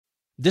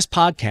This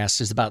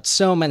podcast is about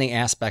so many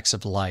aspects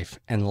of life,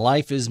 and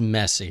life is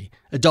messy.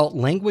 Adult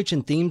language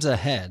and themes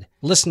ahead.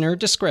 Listener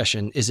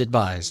discretion is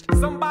advised.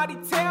 Somebody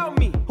tell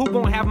me who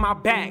gon' have my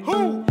back?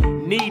 Who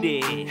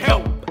needed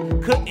help?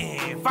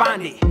 Couldn't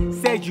find it.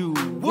 Said you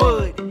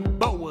would,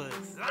 but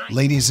was lying.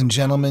 Ladies and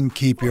gentlemen,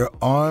 keep your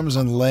arms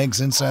and legs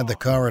inside the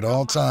car at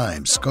all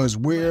times, because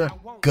we're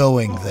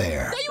going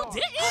there.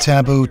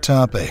 Taboo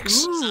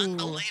topics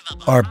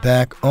are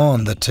back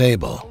on the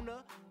table.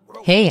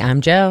 Hey, I'm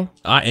Joe.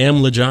 I am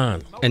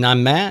LeJohn. And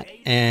I'm Matt,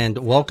 and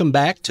welcome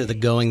back to the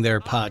Going There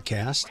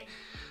podcast.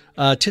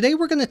 Today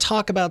we're going to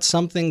talk about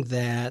something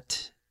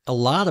that a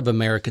lot of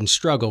Americans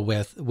struggle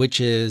with,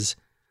 which is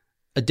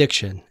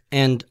addiction,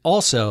 and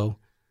also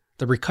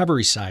the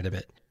recovery side of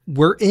it.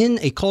 We're in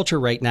a culture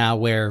right now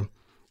where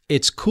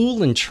it's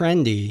cool and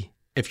trendy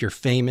if you're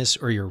famous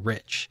or you're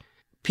rich.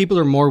 People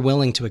are more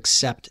willing to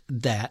accept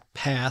that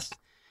path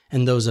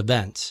and those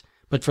events.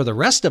 But for the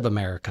rest of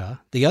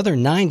America, the other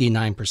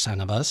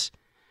 99% of us,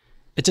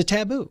 it's a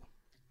taboo.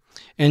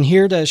 And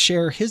here to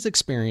share his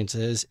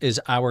experiences is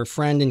our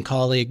friend and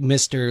colleague,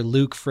 Mr.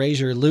 Luke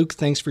Frazier. Luke,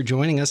 thanks for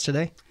joining us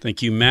today.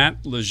 Thank you,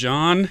 Matt,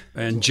 LeJohn,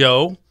 and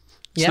Joe.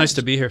 It's nice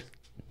to be here.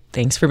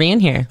 Thanks for being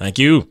here. Thank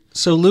you.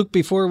 So, Luke,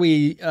 before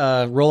we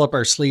roll up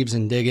our sleeves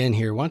and dig in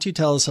here, why don't you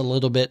tell us a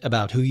little bit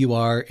about who you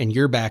are and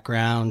your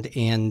background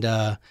and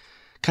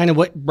kind of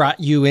what brought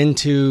you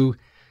into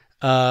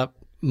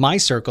my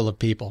circle of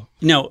people?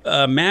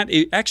 Matt,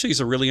 it actually is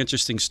a really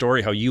interesting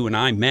story how you and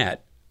I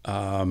met.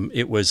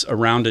 It was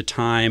around a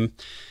time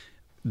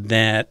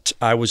that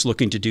I was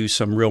looking to do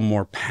some real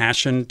more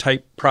passion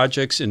type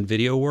projects in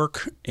video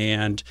work.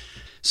 And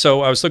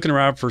so I was looking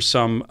around for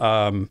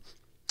some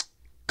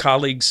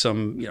colleagues,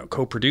 some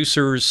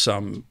co-producers,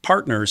 some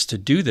partners to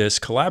do this,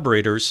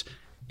 collaborators.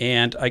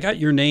 And I got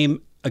your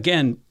name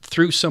again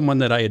through someone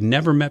that I had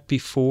never met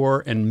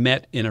before and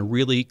met in a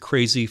really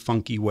crazy,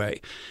 funky way.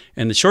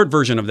 And the short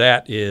version of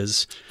that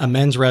is a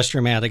men's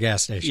restroom at a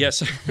gas station.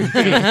 Yes.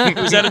 It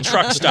was at a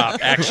truck stop,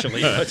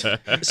 actually.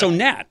 But, so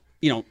Nat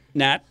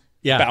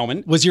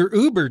Bauman. Was your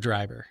Uber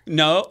driver?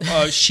 No,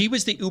 she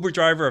was the Uber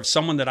driver of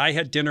someone that I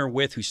had dinner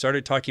with who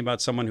started talking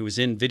about someone who was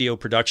in video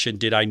production.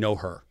 Did I know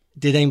her?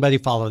 Did anybody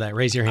follow that?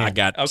 Raise your hand. I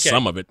got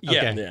some of it.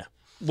 Yeah. Okay.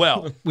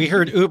 Well, we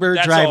heard Uber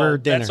driver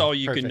dinner. That's all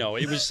you Perfect. can know.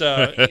 It was.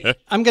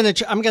 I'm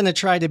gonna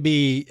try to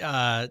be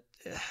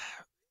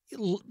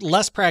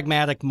less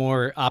pragmatic,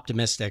 more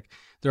optimistic.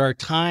 There are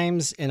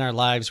times in our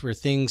lives where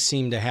things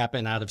seem to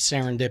happen out of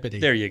serendipity.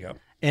 There you go.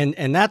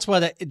 And that's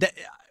what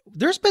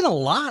there's been a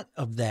lot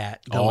of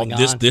that going on.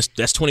 That's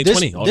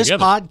 2020 altogether. This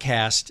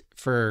podcast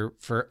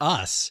for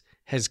us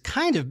has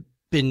kind of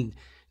been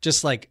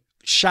just like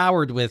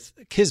showered with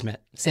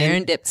kismet.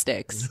 Serendip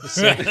sticks.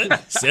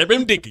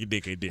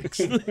 Serendipity dicks.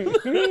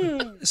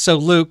 So,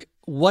 Luke,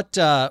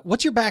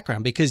 what's your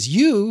background? Because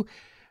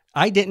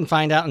I didn't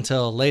find out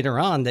until later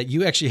on that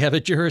you actually have a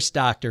Juris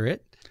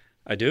Doctorate.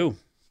 I do.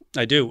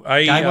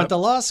 Guy went to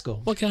law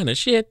school. What kind of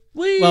shit?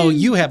 Well,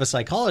 you have a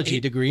psychology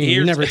degree, and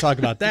you never talk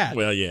about that.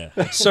 Well,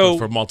 yeah. So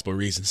for multiple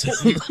reasons.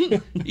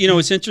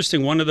 It's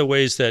interesting. One of the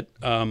ways that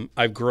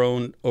I've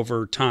grown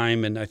over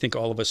time, and I think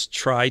all of us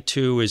try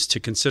to, is to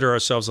consider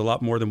ourselves a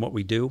lot more than what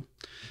we do.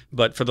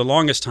 But for the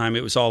longest time,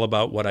 it was all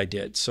about what I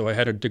did. So I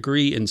had a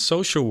degree in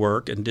social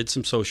work and did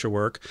some social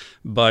work.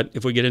 But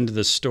if we get into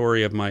the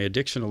story of my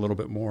addiction a little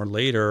bit more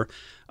later,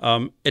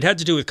 it had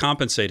to do with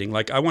compensating.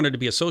 Like I wanted to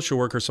be a social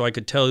worker so I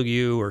could tell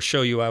you or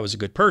show you I was a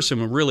good person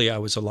when really I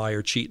was a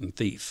liar, cheat, and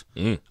thief.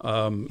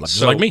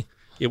 Just like me.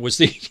 It was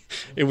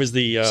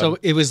the. So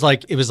it was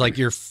like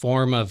your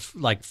form of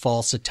like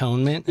false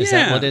atonement. Is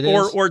that what it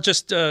is? Or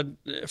just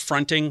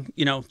fronting.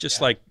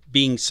 Like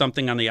being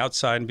something on the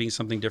outside and being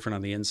something different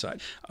on the inside.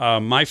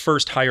 My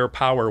first higher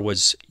power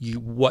was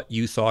what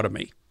you thought of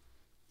me.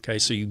 Okay,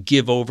 so you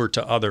give over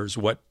to others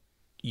what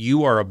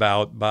you are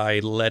about by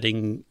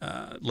letting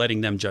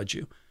them judge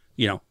you.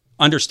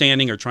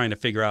 Understanding or trying to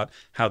figure out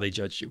how they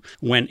judge you.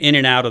 Went in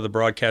and out of the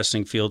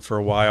broadcasting field for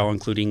a while,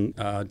 including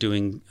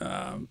doing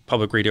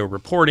public radio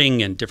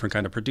reporting and different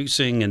kind of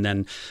producing, and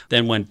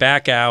then went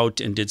back out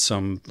and did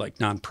some like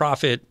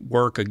nonprofit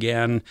work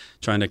again,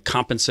 trying to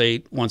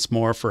compensate once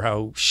more for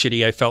how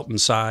shitty I felt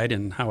inside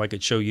and how I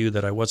could show you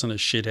that I wasn't a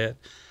shithead.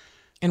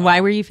 And why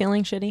were you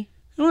feeling shitty?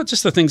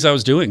 Just the things I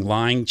was doing,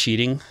 lying,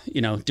 cheating,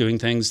 doing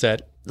things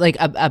that... Like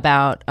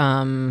about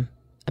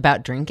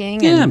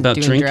drinking and about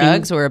doing drinking.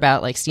 Drugs, or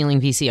about like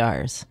stealing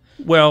VCRs?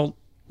 Well,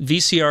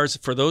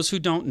 VCRs, for those who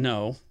don't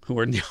know, who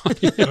are in the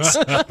audience,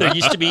 there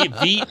used to be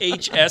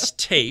VHS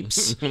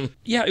tapes.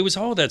 Yeah, it was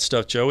all that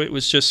stuff, Joe. It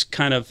was just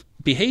kind of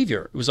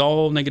behavior. It was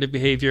all negative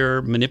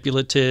behavior,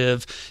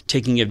 manipulative,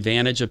 taking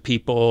advantage of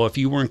people. If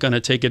you weren't going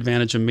to take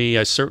advantage of me,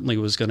 I certainly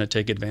was going to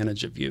take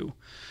advantage of you.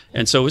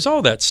 And so it was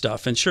all that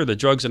stuff. And sure, the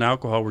drugs and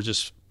alcohol were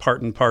just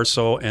part and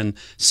parcel and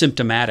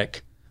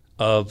symptomatic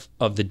of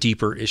the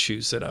deeper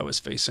issues that I was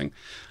facing.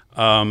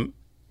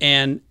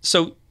 And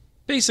so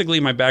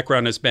basically my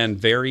background has been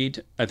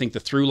varied. I think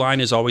the through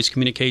line is always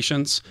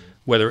communications,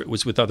 whether it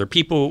was with other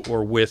people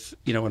or with,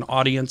 an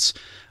audience.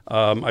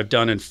 I've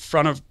done in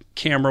front of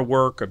camera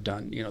work. I've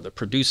done, the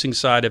producing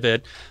side of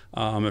it,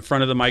 in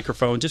front of the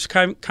microphone, just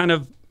kind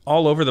of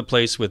all over the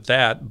place with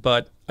that.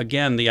 But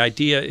again, the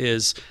idea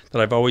is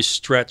that I've always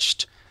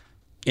stretched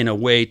in a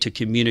way to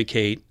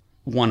communicate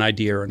one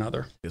idea or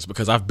another. It's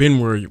because I've been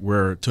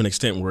where to an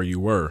extent where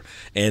you were.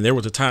 And there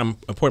was a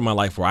point in my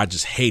life where I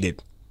just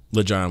hated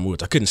LaJohn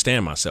Woods. I couldn't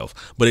stand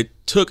myself. But it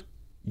took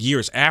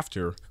years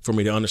after for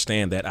me to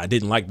understand that I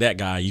didn't like that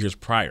guy years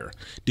prior.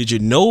 Did you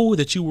know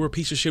that you were a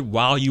piece of shit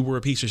while you were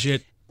a piece of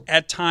shit?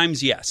 At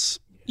times, yes.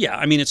 Yeah,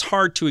 I mean, it's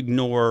hard to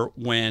ignore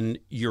when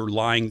you're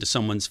lying to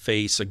someone's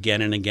face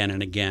again and again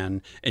and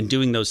again and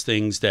doing those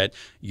things that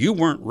you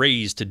weren't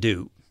raised to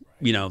do.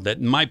 That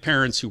my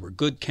parents, who were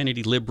good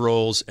Kennedy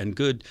liberals and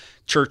good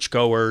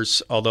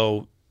churchgoers,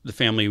 although the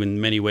family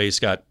in many ways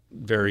got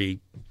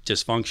very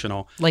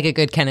dysfunctional. Like a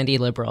good Kennedy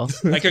liberal.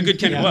 Like a good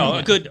Kennedy,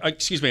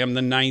 I'm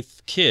the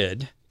ninth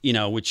kid,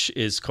 which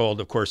is called,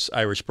 of course,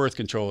 Irish birth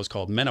control is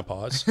called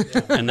menopause.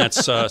 And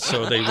that's,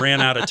 so they ran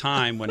out of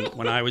time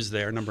when I was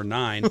there, number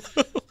 9.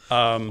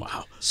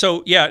 Wow.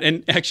 So, yeah,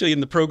 and actually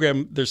in the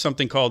program, there's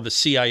something called the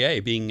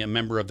CIA, being a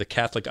member of the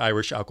Catholic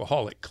Irish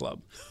Alcoholic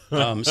Club.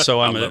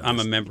 So I'm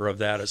a member of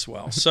that as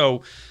well.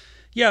 So,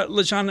 yeah,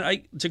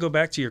 LaJohn, to go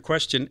back to your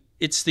question,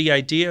 it's the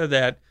idea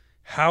that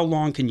how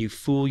long can you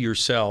fool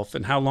yourself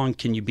and how long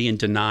can you be in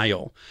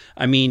denial?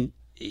 I mean,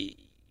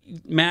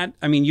 Matt,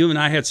 you and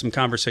I had some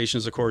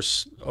conversations, of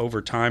course,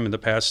 over time in the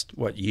past,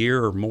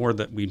 year or more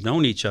that we've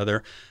known each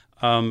other.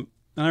 And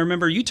I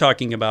remember you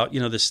talking about,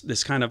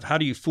 this kind of how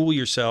do you fool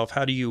yourself?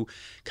 How do you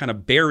kind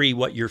of bury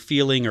what you're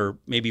feeling or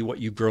maybe what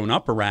you've grown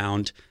up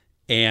around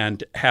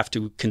and have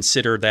to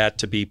consider that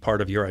to be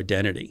part of your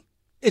identity?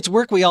 It's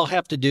work we all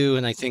have to do.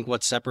 And I think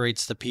what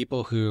separates the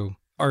people who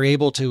are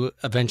able to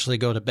eventually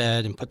go to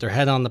bed and put their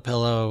head on the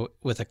pillow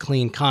with a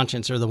clean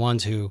conscience are the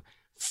ones who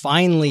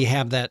finally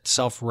have that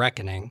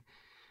self-reckoning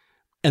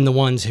and the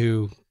ones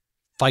who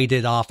fight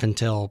it off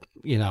until,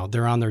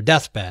 they're on their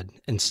deathbed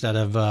instead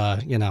of,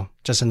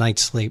 just a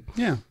night's sleep.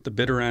 Yeah, the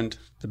bitter end,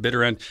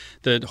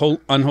 the whole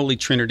unholy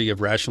trinity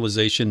of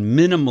rationalization,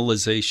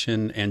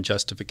 minimalization, and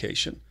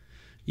justification.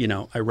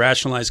 I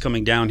rationalized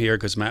coming down here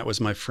because Matt was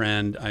my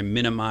friend. I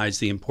minimized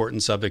the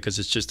importance of it because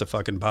it's just a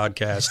fucking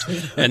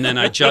podcast. And then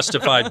I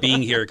justified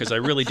being here because I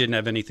really didn't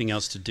have anything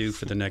else to do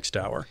for the next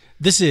hour.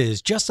 This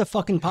is Just a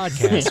Fucking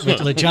Podcast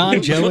with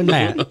LaJohn, Joe, and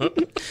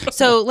Matt.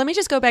 So let me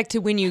just go back to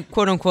when you,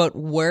 quote unquote,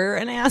 were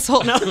an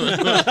asshole. No.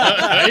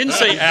 I didn't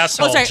say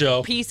asshole,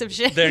 Joe. Piece of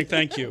shit.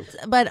 Thank you.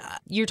 But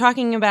you're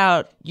talking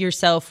about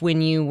yourself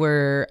when you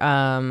were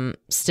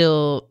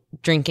still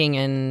drinking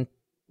and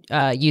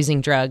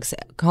using drugs,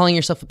 calling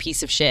yourself a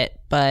piece of shit,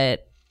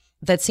 but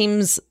that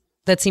seems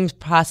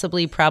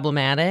possibly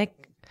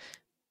problematic.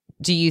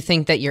 Do you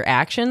think that your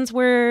actions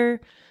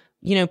were,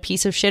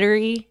 piece of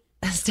shittery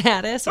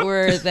status,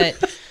 or that,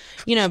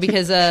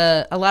 because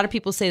a lot of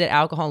people say that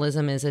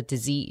alcoholism is a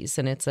disease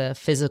and it's a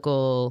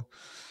physical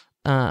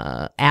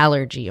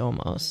allergy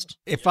almost.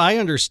 If I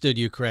understood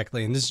you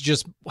correctly, and this is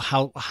just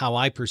how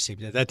I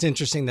perceived it, that's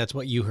interesting. That's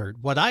what you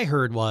heard. What I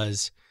heard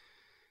was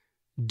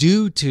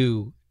due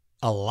to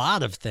a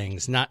lot of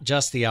things, not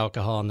just the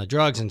alcohol and the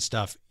drugs and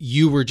stuff,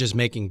 you were just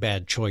making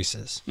bad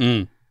choices.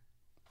 Mm.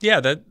 Yeah,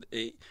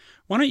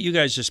 why don't you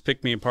guys just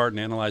pick me apart and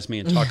analyze me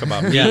and talk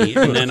about me,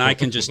 and then I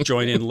can just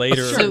join in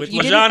later. So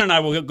LaJohn and I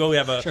will go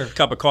have a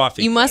cup of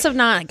coffee. You must have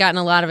not gotten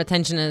a lot of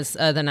attention as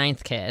the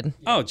ninth kid.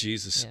 Oh,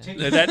 Jesus.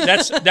 Yeah.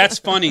 That's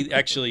funny,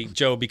 actually,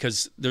 Joe,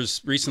 because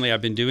recently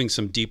I've been doing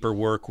some deeper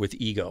work with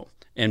ego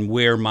and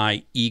where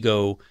my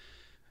ego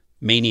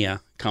mania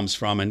comes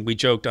from. And we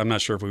joked, I'm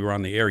not sure if we were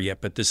on the air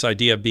yet, but this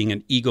idea of being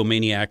an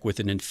egomaniac with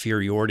an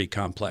inferiority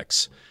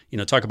complex.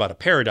 Talk about a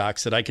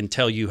paradox that I can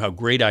tell you how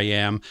great I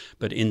am,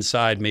 but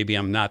inside maybe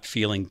I'm not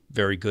feeling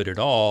very good at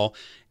all.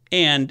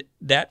 And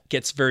that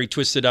gets very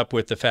twisted up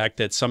with the fact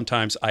that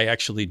sometimes I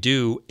actually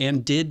do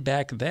and did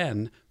back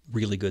then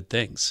really good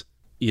things.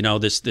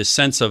 This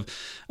sense of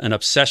an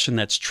obsession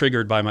that's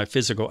triggered by my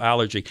physical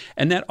allergy.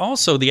 And that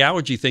also, the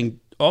allergy thing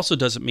also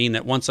doesn't mean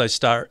that once I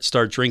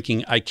start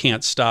drinking, I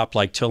can't stop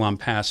till I'm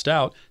passed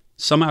out.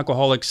 Some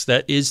alcoholics,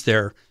 that is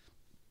their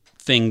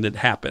thing that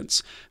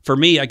happens. For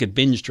me, I could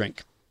binge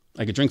drink.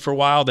 I could drink for a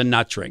while, then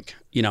not drink.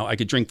 I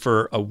could drink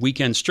for a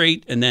weekend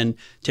straight and then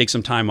take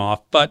some time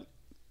off. But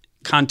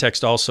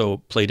context also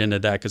played into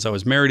that because I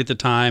was married at the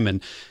time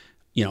and,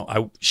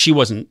 she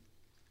wasn't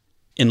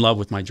in love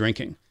with my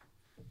drinking.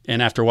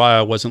 And after a while,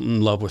 I wasn't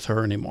in love with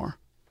her anymore.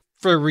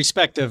 For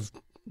respect of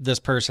this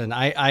person,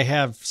 I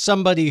have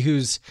somebody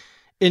who's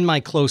in my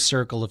close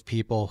circle of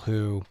people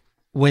who,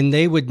 when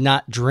they would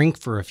not drink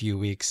for a few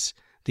weeks,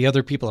 the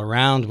other people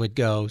around would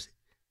go,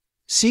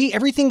 see,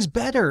 everything's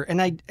better.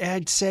 And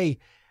I'd say,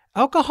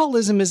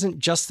 alcoholism isn't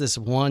just this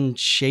one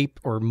shape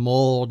or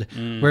mold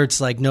where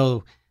it's like,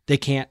 no, they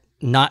can't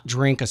not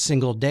drink a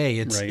single day.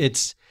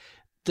 It's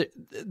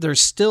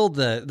there's still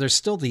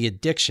the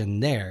addiction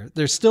there.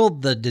 There's still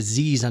the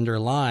disease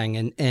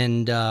underlying.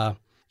 And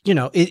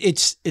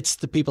it's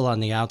the people on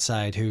the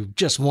outside who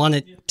just want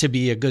it to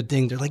be a good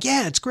thing. They're like,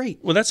 yeah, it's great.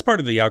 Well, that's part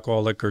of the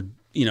alcoholic or,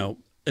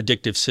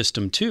 addictive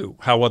system too,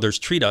 how others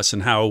treat us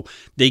and how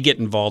they get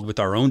involved with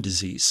our own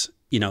disease,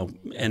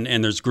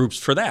 and there's groups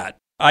for that.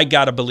 I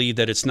got to believe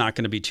that it's not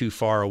going to be too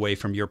far away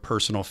from your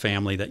personal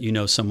family that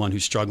someone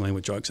who's struggling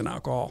with drugs and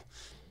alcohol,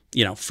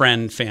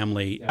 friend,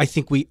 family. I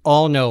think we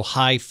all know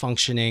high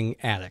functioning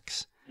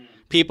addicts,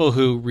 people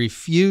who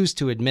refuse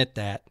to admit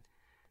that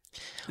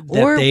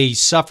they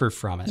suffer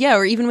from it. Yeah,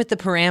 or even with the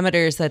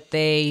parameters that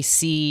they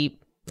see,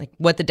 like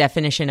what the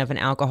definition of an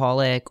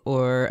alcoholic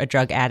or a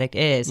drug addict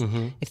is.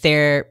 Mm-hmm.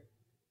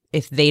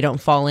 If they don't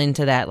fall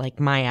into that like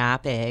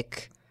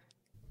myopic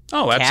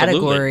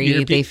category,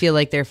 absolutely. they feel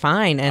like they're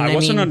fine. And I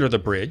wasn't under the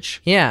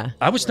bridge. Yeah.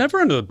 I was never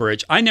under the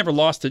bridge. I never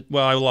lost it.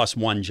 Well, I lost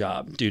one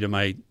job due to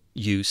my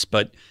use,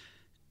 but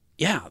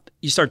yeah,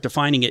 you start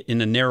defining it in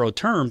the narrow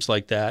terms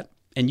like that,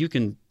 and you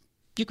can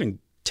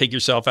take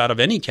yourself out of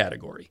any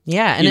category.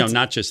 Yeah. And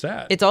not just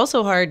that. It's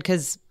also hard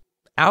because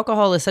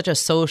alcohol is such a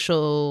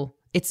social,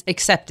 it's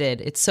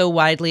accepted. It's so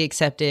widely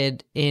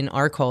accepted in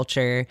our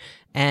culture,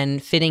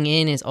 and fitting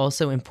in is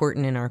also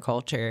important in our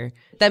culture.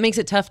 That makes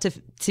it tough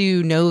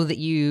to know that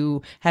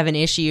you have an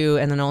issue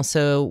and then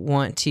also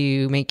want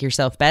to make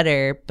yourself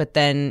better, but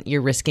then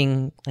you're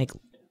risking like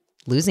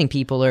losing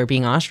people or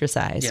being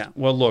ostracized. Yeah.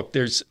 Well, look,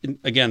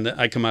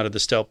 I come out of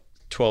the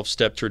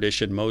 12-step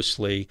tradition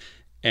mostly,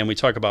 and we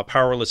talk about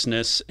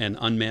powerlessness and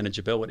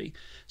unmanageability.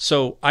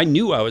 So I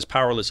knew I was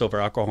powerless over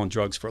alcohol and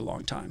drugs for a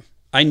long time.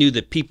 I knew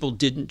that people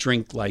didn't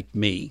drink like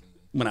me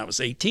when I was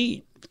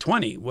 18,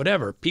 20,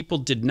 whatever. People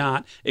did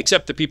not,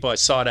 except the people I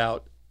sought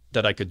out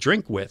that I could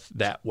drink with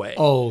that way.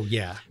 Oh,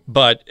 yeah.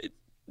 But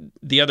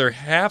the other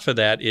half of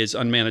that is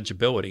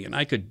unmanageability. And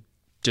I could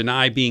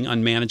deny being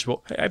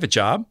unmanageable. I have a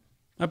job.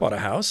 I bought a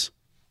house.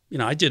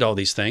 I did all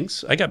these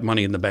things. I got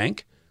money in the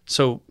bank.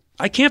 So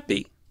I can't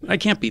be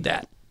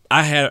that.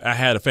 I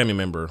had a family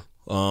member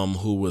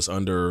who was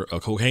under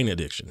a cocaine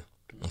addiction.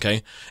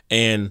 Okay.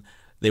 And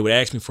they would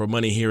ask me for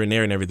money here and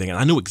there and everything. And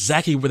I knew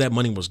exactly where that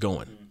money was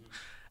going.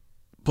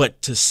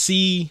 But to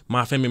see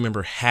my family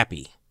member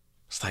happy,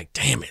 it's like,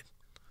 damn it.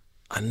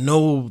 I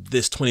know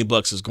this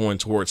 $20 is going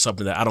towards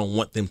something that I don't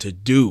want them to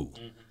do.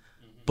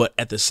 But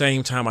at the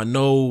same time, I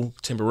know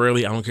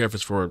temporarily, I don't care if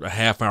it's for a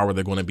half hour,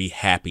 they're going to be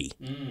happy.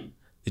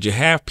 Did you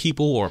have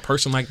people or a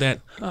person like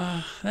that?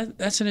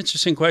 That's an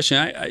interesting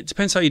question. It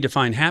depends how you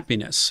define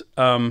happiness.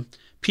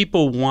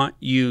 People want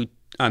you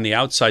on the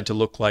outside to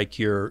look like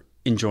you're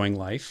enjoying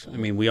life. I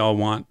mean, we all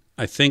want,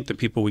 I think, the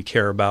people we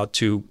care about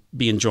to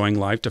be enjoying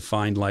life, to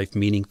find life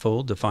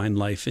meaningful, to find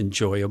life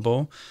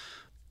enjoyable.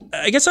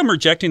 I guess I'm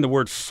rejecting the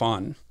word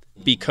fun,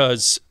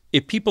 because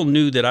if people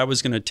knew that I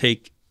was going to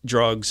take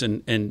drugs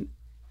and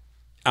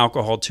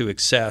alcohol to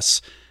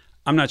excess,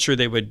 I'm not sure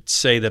they would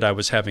say that I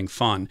was having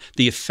fun.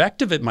 The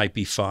effect of it might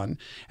be fun.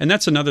 And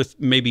that's another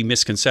maybe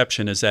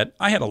misconception, is that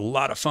I had a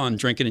lot of fun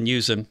drinking and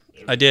using.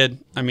 I did.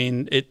 I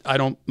mean, I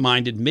don't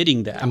mind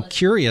admitting that. I'm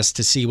curious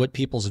to see what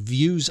people's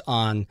views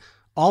on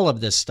all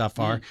of this stuff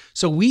are.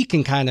 So we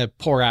can kind of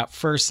pour out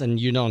first, and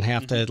you don't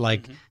have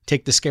to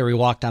take the scary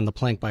walk down the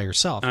plank by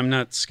yourself. I'm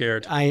not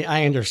scared.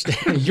 I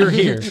understand. You're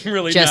here.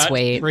 Really Just not.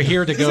 wait. We're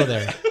here to go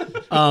there.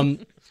 I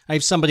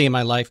have somebody in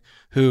my life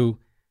who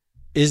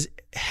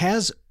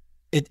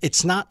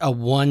it's not a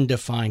one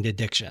defined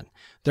addiction.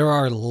 There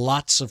are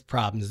lots of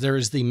problems. There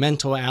is the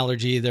mental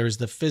allergy. There is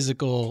the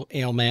physical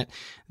ailment.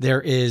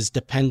 There is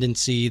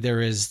dependency.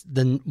 There is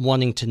the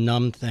wanting to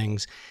numb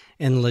things.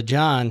 And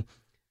LaJohn,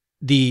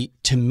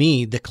 to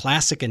me, the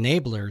classic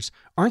enablers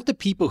aren't the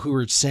people who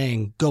are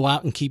saying, go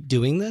out and keep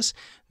doing this.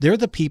 They're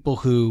the people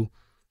who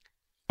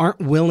aren't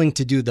willing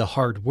to do the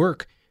hard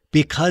work,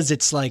 because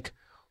it's like,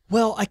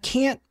 well, I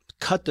can't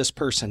cut this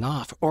person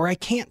off, or I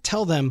can't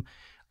tell them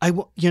I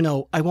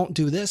won't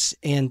do this.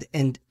 And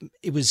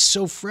it was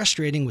so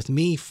frustrating with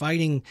me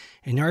fighting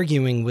and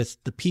arguing with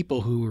the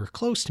people who were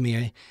close to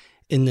me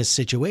in this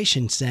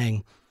situation,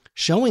 saying,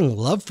 showing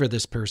love for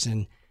this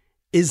person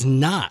is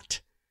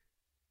not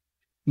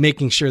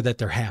making sure that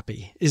they're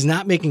happy, is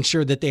not making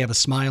sure that they have a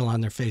smile on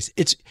their face.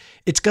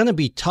 It's going to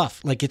be tough.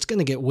 Like, it's going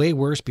to get way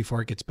worse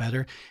before it gets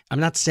better. I'm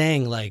not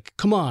saying like,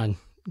 come on,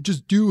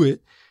 just do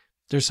it.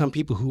 There's some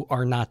people who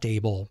are not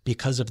able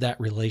because of that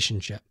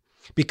relationship,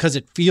 because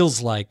it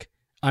feels like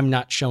I'm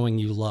not showing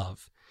you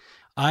love.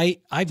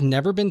 I've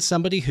never been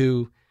somebody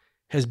who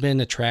has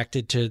been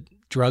attracted to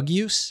drug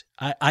use.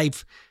 I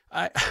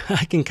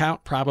can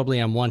count probably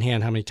on one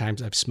hand how many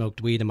times I've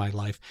smoked weed in my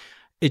life.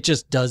 It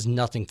just does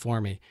nothing for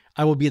me.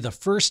 I will be the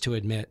first to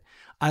admit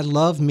I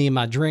love me and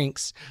my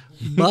drinks,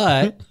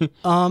 but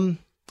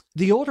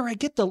the older I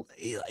get,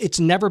 it's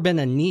never been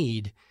a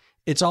need.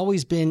 It's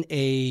always been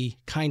a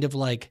kind of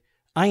like,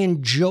 I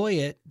enjoy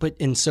it, but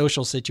in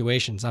social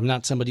situations. I'm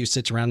not somebody who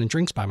sits around and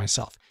drinks by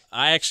myself.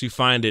 I actually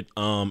find it,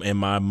 and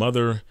my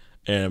mother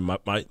and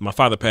my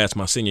father passed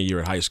my senior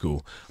year at high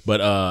school,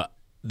 but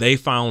they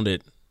found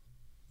it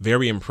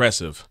very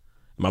impressive.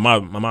 My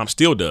mom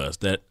still does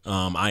that.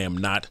 I am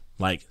not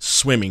like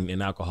swimming in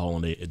alcohol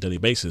on a daily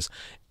basis,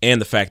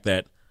 and the fact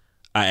that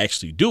I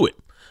actually do it.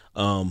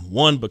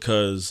 One,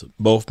 because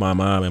both my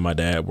mom and my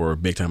dad were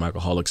big time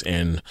alcoholics,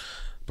 and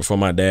before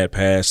my dad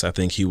passed, I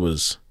think he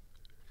was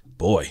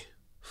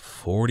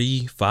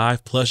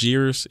 45 plus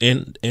years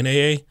in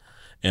AA,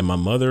 and my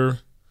mother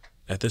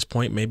at this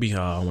point, maybe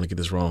I want to get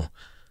this wrong,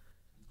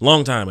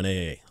 long time in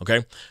AA.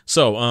 Okay,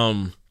 so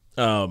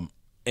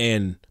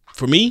and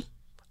for me,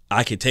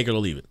 I can take it or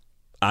leave it.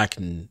 I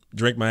can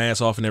drink my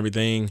ass off and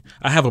everything.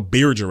 I have a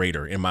beer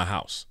gerator in my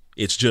house.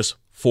 It's just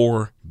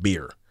for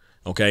beer.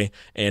 Okay.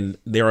 And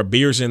there are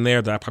beers in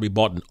there that I probably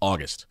bought in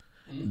August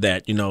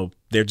that,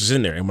 they're just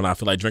in there. And when I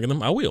feel like drinking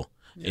them, I will,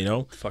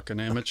 Fucking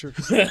amateur.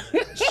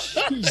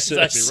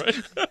 Exactly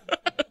right.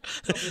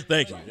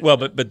 Thank you. Well,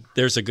 but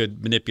there's a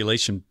good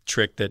manipulation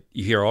trick that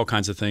you hear all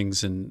kinds of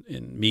things in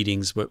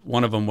meetings. But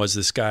one of them was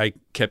this guy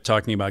kept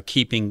talking about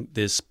keeping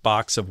this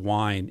box of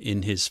wine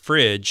in his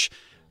fridge,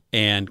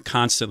 and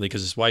constantly,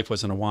 because his wife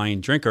wasn't a wine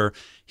drinker,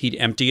 he'd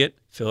empty it,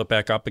 fill it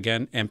back up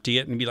again, empty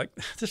it, and be like,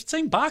 "The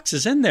same box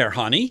is in there,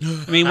 honey.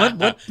 I mean,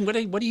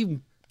 what do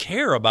you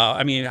care about?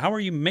 I mean, how are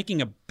you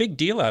making a big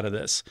deal out of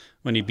this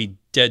when he'd be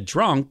dead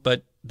drunk,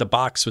 but the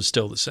box was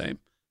still the same?"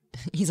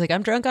 He's like,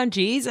 I'm drunk on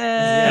Jesus.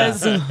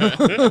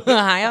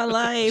 High on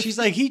life. She's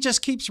like, he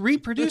just keeps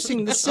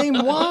reproducing the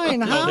same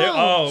wine. How?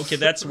 Oh, okay,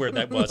 that's where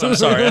that was. I'm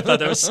sorry. I thought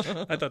that was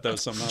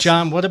something else.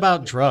 John, what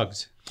about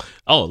drugs?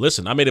 Oh,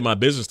 listen, I made it my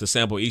business to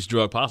sample each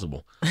drug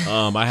possible.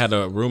 I had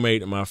a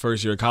roommate in my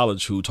first year of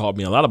college who taught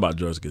me a lot about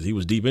drugs because he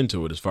was deep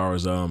into it as far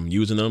as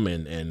using them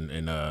and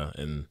I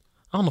don't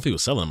know if he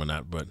was selling them or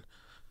not, but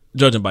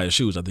judging by his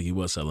shoes, I think he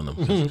was selling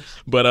them.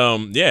 But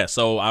yeah,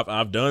 so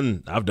I've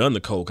done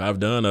the coke, I've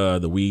done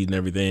the weed and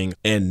everything,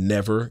 and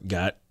never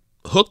got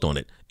hooked on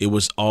it. It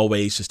was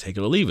always just take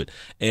it or leave it.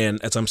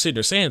 And as I'm sitting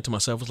there saying it to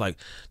myself, it's like,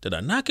 did I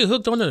not get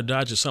hooked on it, or did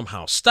I just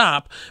somehow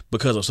stop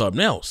because of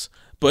something else?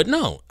 But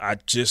no,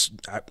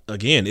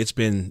 again, it's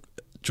been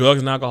drugs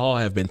and alcohol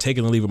have been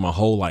taking and leaving my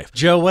whole life.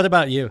 Joe, what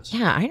about you?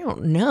 Yeah, I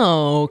don't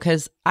know,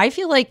 because I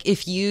feel like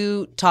if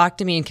you talked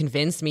to me and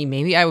convinced me,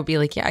 maybe I would be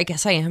like, yeah, I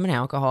guess I am an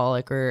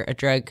alcoholic or a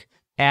drug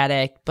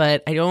addict,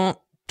 but I don't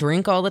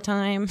drink all the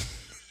time.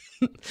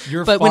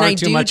 You're but far when I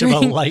too do much drink,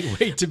 of a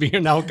lightweight to be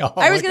an alcoholic.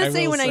 I was going to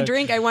say, when I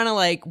drink, I want to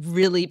like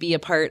really be a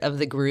part of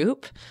the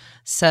group.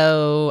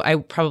 So I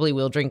probably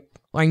will drink.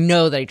 I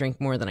know that I drink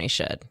more than I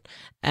should.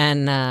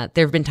 And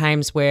there have been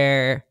times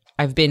where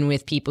I've been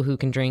with people who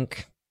can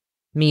drink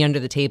me under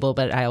the table,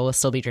 but I will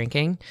still be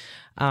drinking.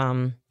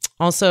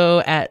 Also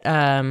at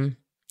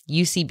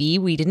UCB,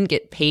 we didn't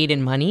get paid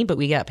in money, but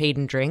we got paid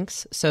in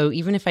drinks. So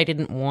even if I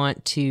didn't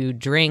want to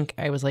drink,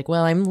 I was like,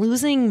 well, I'm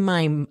losing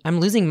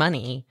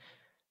money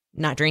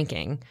not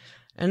drinking.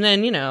 And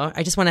then,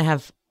 I just want to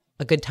have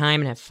a good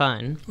time and have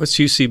fun. What's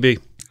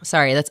UCB?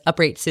 Sorry, that's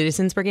Upright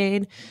Citizens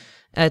Brigade.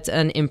 It's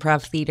an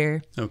improv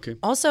theater. Okay.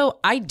 Also,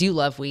 I do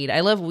love weed.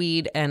 I love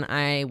weed, and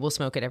I will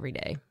smoke it every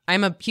day.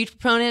 I'm a huge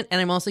proponent, and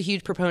I'm also a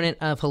huge proponent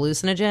of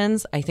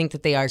hallucinogens. I think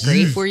that they are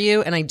great for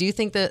you, and I do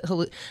think that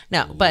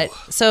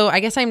so I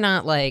guess I'm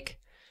not like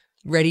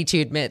ready to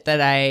admit that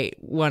I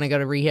want to go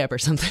to rehab or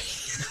something.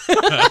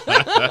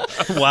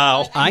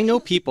 Wow. I know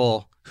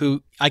people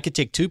who, I could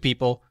take two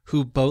people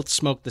who both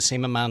smoke the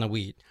same amount of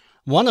weed.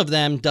 One of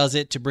them does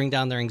it to bring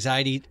down their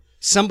anxiety.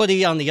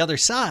 Somebody on the other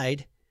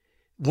side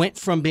went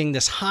from being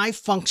this high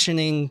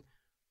functioning,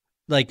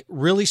 like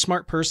really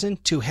smart person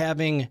to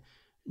having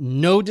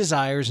no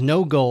desires,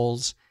 no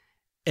goals,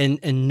 and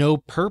no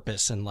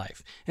purpose in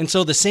life. And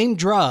so the same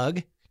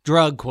drug,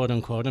 quote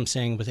unquote, I'm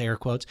saying with air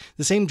quotes,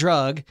 the same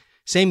drug,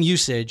 same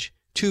usage,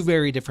 two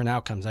very different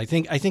outcomes. I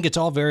think it's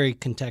all very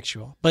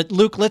contextual. But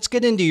Luke, let's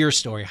get into your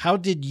story. How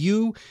did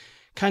you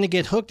kind of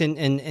get hooked,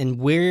 and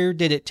where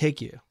did it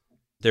take you?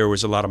 There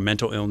was a lot of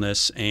mental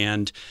illness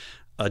and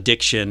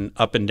addiction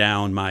up and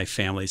down my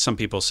family. Some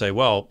people say,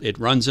 well, it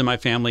runs in my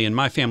family. In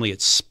my family,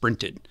 it's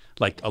sprinted,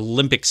 like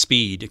Olympic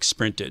speed, it's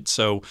sprinted.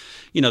 So,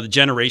 the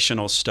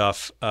generational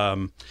stuff.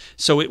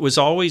 So it was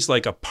always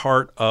like a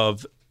part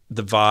of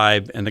the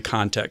vibe and the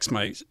context.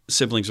 My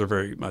siblings were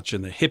very much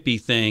in the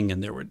hippie thing,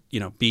 and there would,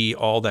 be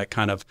all that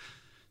kind of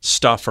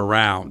stuff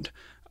around.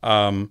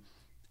 And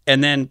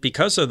then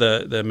because of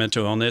the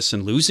mental illness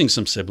and losing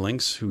some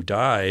siblings who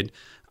died,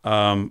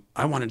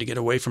 I wanted to get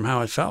away from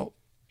how I felt.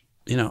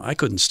 I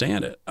couldn't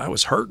stand it. I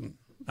was hurting.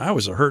 I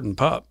was a hurting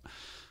pup.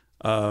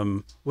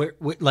 Where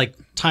like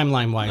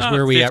timeline wise,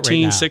 where are we 15, at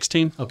right now?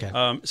 16. Okay.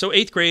 So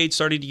 8th grade,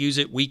 started to use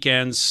it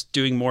weekends,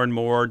 doing more and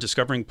more,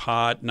 discovering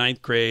pot.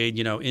 9th grade,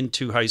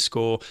 into high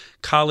school.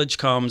 College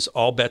comes,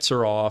 all bets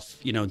are off,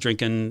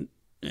 drinking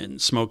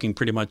and smoking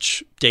pretty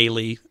much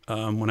daily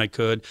when I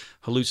could.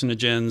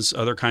 Hallucinogens,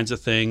 other kinds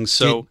of things.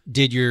 So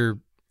did your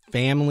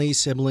family,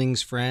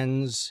 siblings,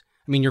 friends,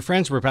 I mean, your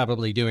friends were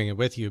probably doing it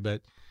with you,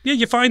 but yeah,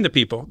 you find the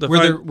people.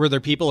 Were there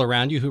people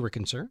around you who were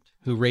concerned,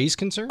 who raised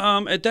concern?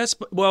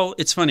 Well,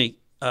 it's funny.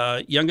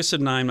 youngest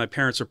of 9, my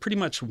parents were pretty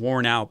much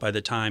worn out by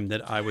the time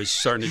that I was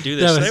starting to do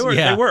this. That was-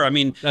 They were. I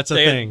mean, That's a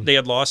they thing. Had, they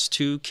had lost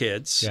 2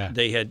 kids. Yeah.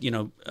 They had,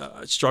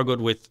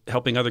 struggled with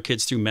helping other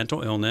kids through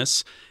mental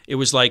illness. It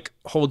was like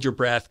hold your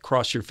breath,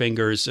 cross your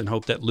fingers, and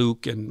hope that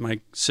Luke and my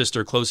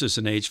sister closest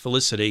in age,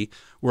 Felicity,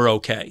 were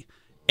okay.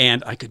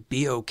 And I could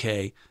be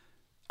okay.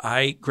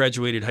 I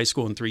graduated high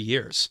school in 3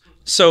 years.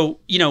 So,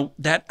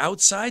 that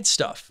outside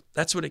stuff,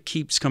 that's what it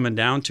keeps coming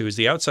down to, is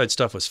the outside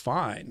stuff was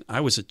fine.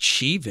 I was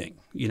achieving.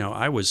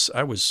 I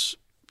was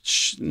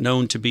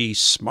known to be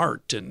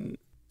smart and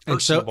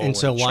personable and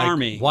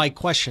charming. Why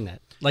question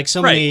it? Like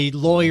so Right. many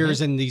lawyers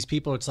and these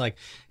people, it's like,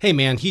 hey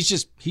man, he's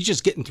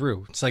just getting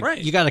through. It's like, Right.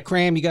 you got to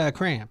cram.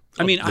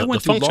 I mean, I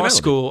went the through law functionality.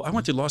 school. I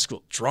went through law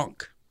school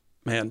drunk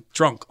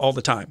all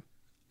the time.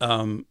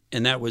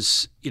 And that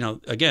was,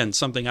 again,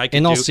 something I could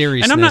In do. all And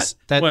seriousness,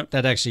 I'm not,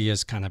 that actually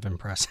is kind of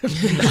impressive.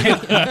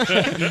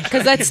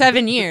 Because that's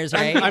 7 years,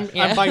 right?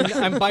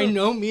 I'm by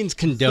no means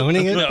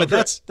condoning it, but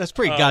that's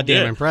pretty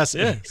goddamn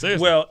impressive. Yeah,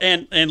 seriously. well,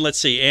 and let's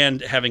see,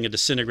 and having a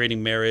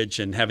disintegrating marriage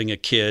and having a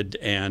kid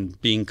and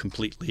being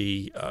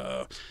completely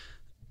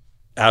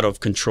out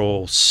of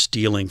control,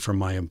 stealing from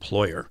my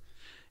employer.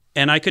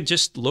 And I could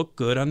just look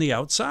good on the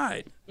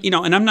outside,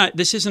 and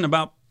this isn't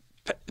about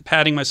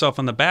patting myself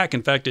on the back.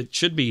 In fact, it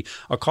should be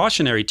a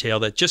cautionary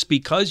tale that just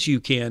because you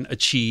can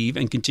achieve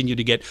and continue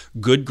to get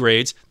good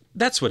grades,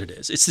 that's what it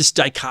is. It's this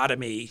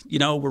dichotomy,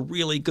 we're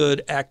really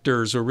good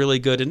actors, we're really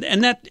good.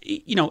 And that,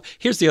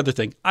 here's the other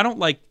thing. I don't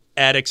like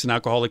addicts and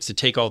alcoholics to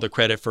take all the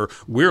credit for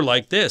we're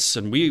like this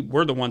and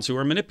we're the ones who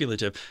are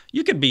manipulative.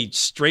 You could be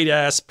straight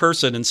ass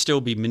person and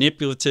still be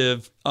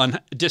manipulative,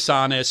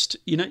 dishonest.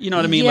 You know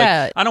what I mean?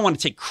 Yeah. Like, I don't want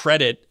to take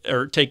credit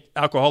or take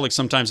alcoholics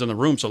sometimes in the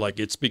room. So like,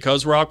 it's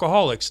because we're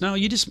alcoholics. No,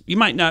 you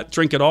might not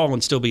drink at all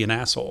and still be an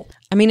asshole.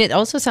 I mean, it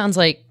also sounds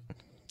like,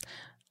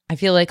 I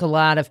feel like a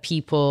lot of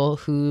people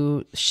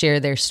who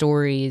share their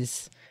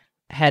stories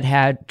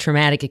had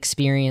traumatic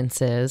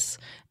experiences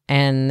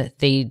and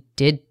they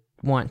did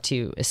want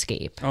to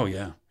escape. Oh,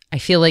 yeah. I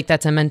feel like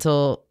that's a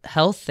mental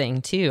health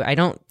thing too. I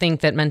don't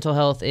think that mental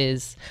health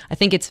I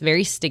think it's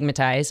very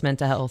stigmatized,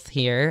 mental health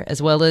here, as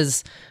well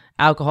as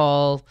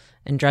alcohol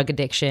and drug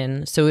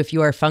addiction. So if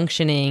you are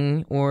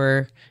functioning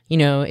or,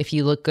 if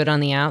you look good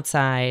on the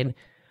outside,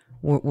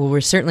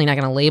 we're certainly not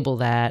going to label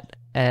that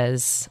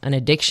as an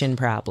addiction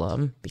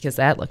problem because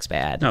that looks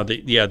bad. No,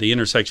 the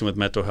intersection with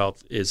mental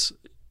health is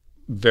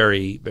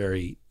very,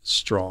 very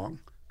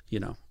strong,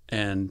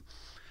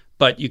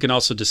 but you can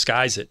also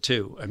disguise it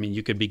too. I mean,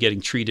 you could be getting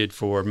treated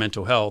for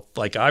mental health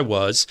like I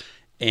was,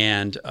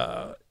 and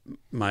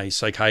my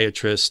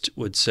psychiatrist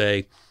would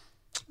say,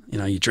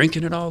 you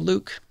drinking it all,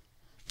 Luke?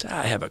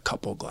 I have a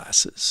couple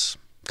glasses.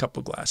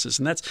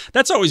 And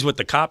that's always what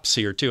the cops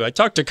hear too. I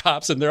talk to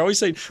cops and they're always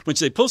saying, when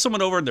they pull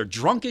someone over and they're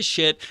drunk as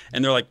shit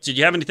and they're like, did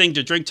you have anything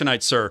to drink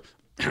tonight, sir?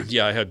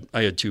 Yeah,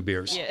 I had 2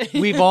 beers. Yeah.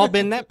 We've all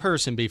been that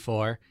person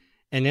before,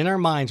 and in our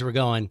minds we're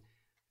going,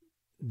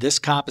 this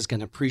cop is going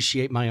to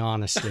appreciate my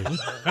honesty.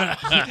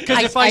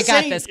 Because I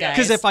got this, guys.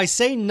 Because if I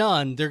say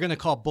none, they're going to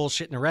call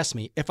bullshit and arrest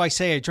me. If I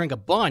say I drink a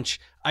bunch,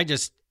 I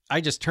just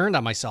turned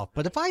on myself.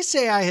 But if I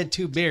say I had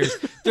 2 beers,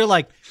 they're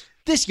like,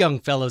 this young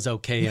fellow's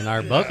okay in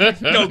our book.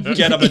 Go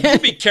get him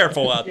and be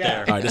careful out there.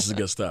 All right, this is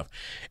good stuff.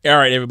 All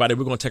right, everybody,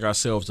 we're going to take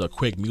ourselves a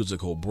quick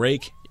musical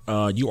break.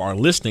 You are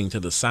listening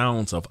to the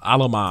sounds of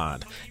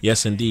Alamad.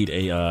 Yes, indeed,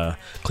 a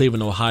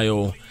Cleveland,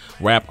 Ohio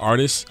rap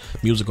artist,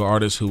 musical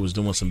artist who is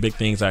doing some big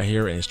things out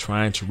here and is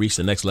trying to reach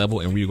the next level,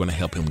 and we're going to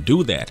help him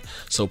do that.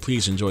 So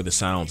please enjoy the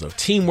sounds of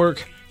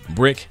Teamwork,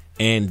 Brick,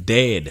 and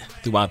Dead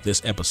throughout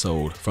this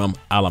episode from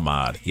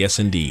Alamad. Yes,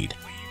 indeed.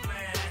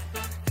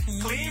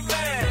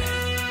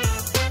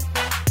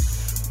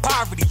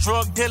 Poverty,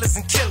 drug dealers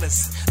and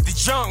killers, the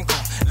jungle,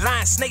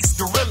 lion snakes,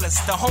 gorillas,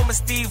 the home of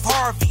Steve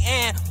Harvey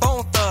and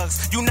Bone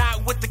Thugs. You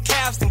not with the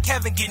Cavs, then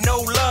Kevin get no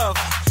love.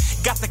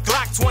 Got the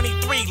Glock 23,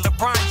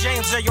 LeBron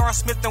James, J.R.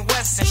 Smith and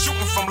Wesson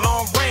shooting from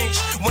long range.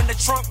 When the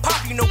trunk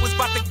pop, you know it's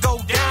about to go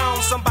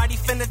down. Somebody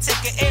finna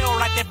take an L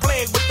like that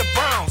plague with the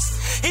Browns.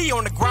 He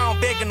on the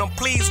ground begging them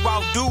please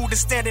while dude is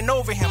standing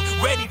over him,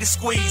 ready to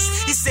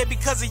squeeze. He said,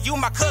 because of you,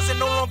 my cousin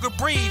no longer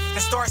breathe,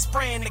 and start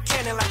spraying the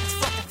cannon like it's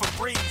fucking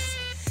Febreze.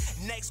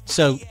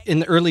 So in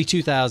the early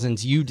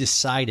 2000s, you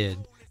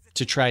decided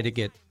to try to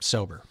get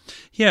sober.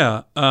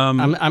 Yeah.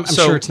 I'm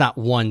sure it's not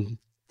one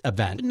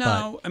event.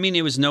 No, I mean,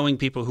 it was knowing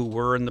people who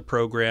were in the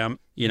program,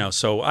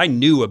 so I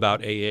knew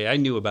about AA. I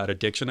knew about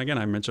addiction. Again,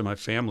 I mentioned my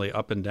family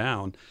up and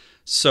down.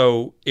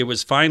 So it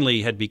was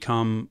finally had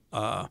become,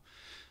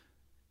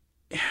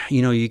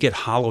 you get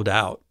hollowed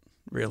out,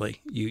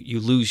 really. You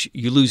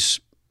lose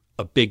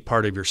a big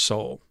part of your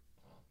soul.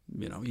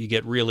 You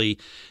get really,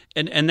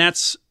 and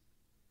that's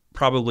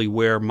probably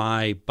where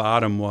my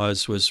bottom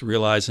was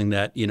realizing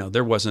that,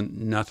 there wasn't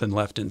nothing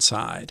left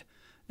inside.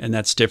 And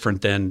that's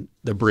different than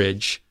the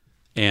bridge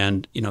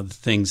and, the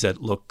things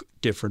that look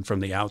different from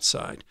the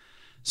outside.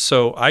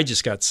 So I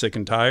just got sick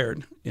and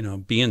tired,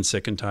 being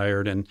sick and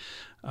tired. And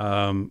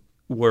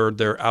were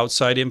there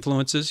outside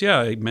influences? Yeah,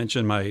 I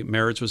mentioned my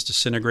marriage was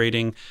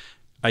disintegrating.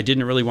 I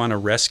didn't really want to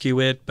rescue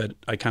it, but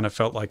I kind of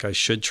felt like I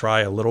should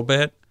try a little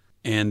bit.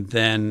 And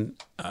then,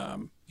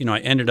 I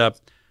ended up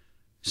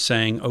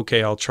saying,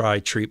 okay, I'll try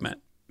treatment,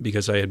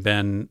 because I had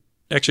been,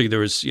 actually there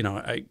was,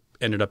 I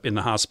ended up in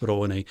the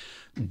hospital in a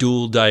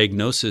dual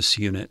diagnosis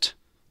unit,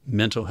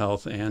 mental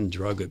health and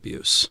drug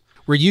abuse.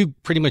 Were you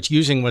pretty much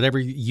using whatever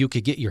you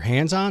could get your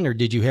hands on, or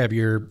did you have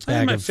your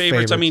bag my of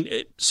favorites? I mean,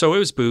 so it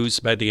was booze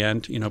by the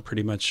end,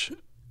 pretty much.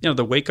 There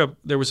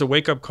was a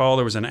wake up call.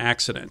 There was an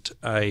accident.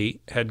 I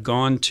had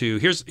gone to,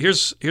 here's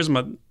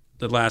the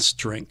last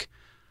drink.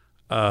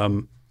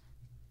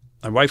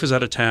 My wife was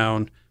out of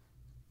town,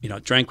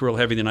 drank real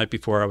heavy the night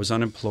before. I was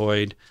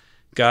unemployed,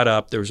 got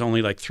up. There was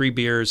only like 3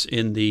 beers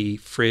in the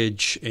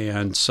fridge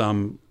and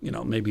some,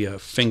 maybe a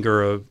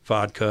finger of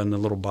vodka in the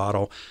little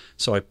bottle.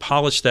 So I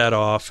polished that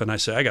off and I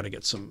said, I got to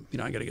get some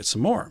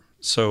more.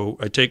 So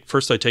I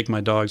take my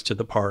dogs to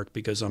the park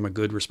because I'm a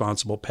good,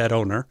 responsible pet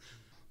owner.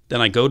 Then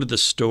I go to the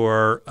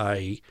store.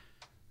 I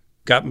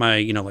got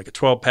my, like a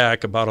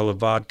 12-pack, a bottle of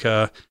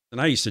vodka.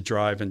 And I used to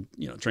drive and,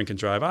 drink and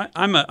drive.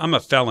 I'm a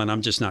felon.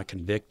 I'm just not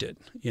convicted,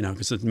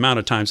 because the amount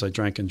of times I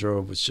drank and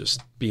drove was just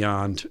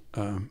beyond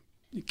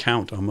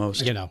count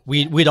almost.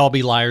 We'd all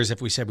be liars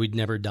if we said we'd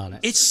never done it.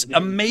 It's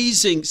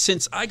amazing.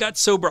 Since I got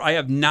sober, I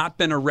have not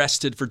been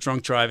arrested for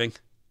drunk driving.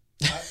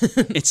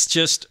 It's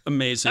just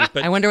amazing.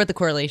 But I wonder what the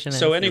correlation is.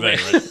 So anyway,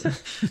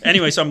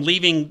 so I'm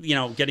leaving,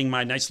 getting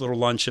my nice little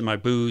lunch and my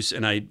booze,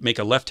 and I make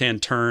a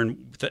left-hand turn,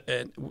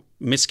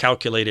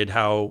 miscalculated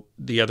how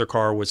the other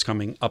car was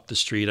coming up the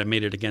street. I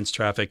made it against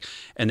traffic,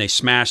 and they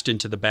smashed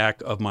into the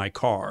back of my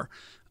car.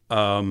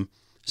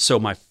 So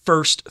my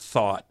first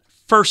thought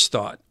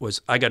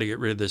was, I got to get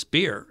rid of this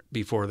beer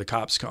before the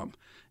cops come.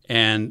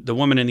 And the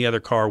woman in the other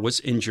car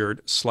was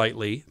injured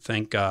slightly,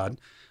 thank God.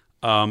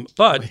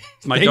 But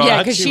my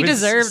dog, because she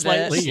deserved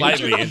it.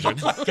 Slightly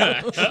injured.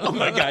 Oh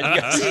my God,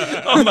 you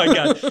guys. Oh my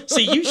God.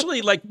 See,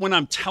 usually like when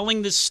I'm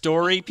telling this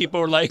story, people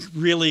are like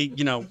really,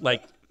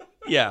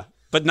 yeah,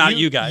 but not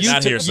you guys.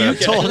 Not here, sir.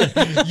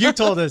 You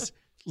told us,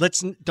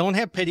 don't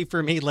have pity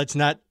for me. Let's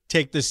not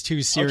take this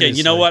too seriously. Okay,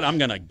 you know what? I'm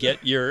gonna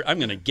get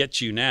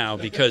you now,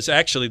 because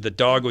actually the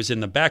dog was in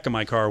the back of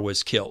my car,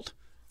 was killed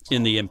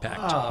in the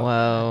impact.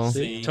 Whoa.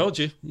 See, told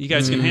you. You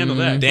guys can handle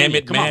that. Damn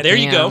it, Come on, man. there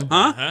you go.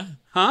 Huh?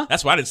 Huh?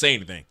 That's why I didn't say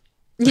anything.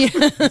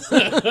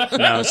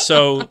 No,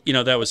 so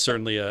that was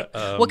certainly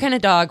a. What kind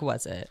of dog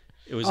was it?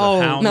 It was a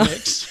hound no.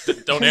 mix.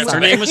 Don't answer Her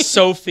that. name was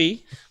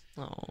Sophie.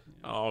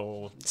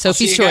 Oh,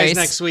 Sophie's See you guys choice.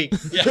 next week.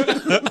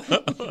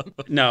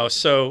 No,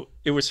 so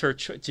it was her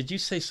choice. Did you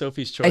say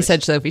Sophie's choice? I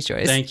said Sophie's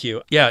choice. Thank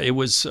you. Yeah, it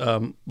was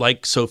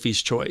like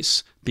Sophie's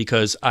choice,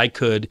 because I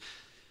could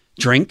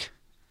drink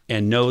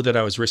and know that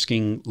I was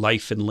risking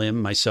life and limb,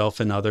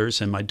 myself and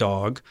others and my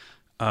dog,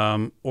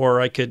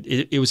 or I could.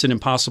 It was an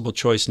impossible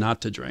choice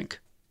not to drink,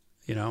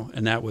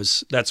 and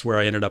that's where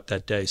I ended up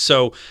that day.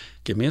 So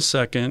give me a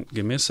second.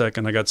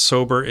 I got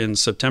sober in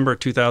September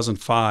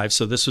 2005.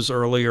 So this was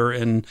earlier,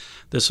 and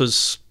this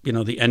was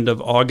the end of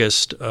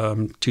August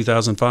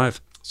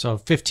 2005.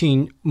 So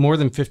more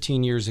than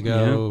 15 years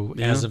ago,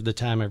 Yeah. as of the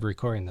time of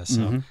recording this.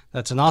 So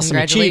that's an awesome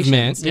Congratulations.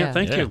 achievement. Yeah.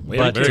 Thank you.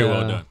 Very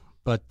well done.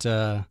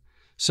 But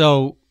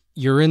so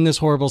you're in this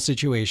horrible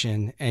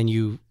situation, and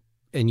you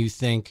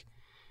think,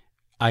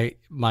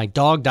 my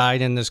dog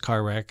died in this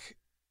car wreck.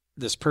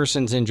 This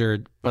person's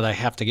injured, but I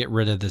have to get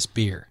rid of this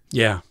beer.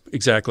 Yeah,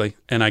 exactly.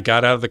 And I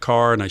got out of the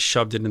car and I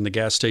shoved it in the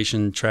gas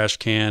station trash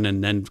can,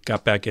 and then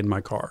got back in my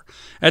car.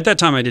 At that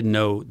time, I didn't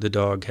know the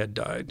dog had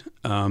died.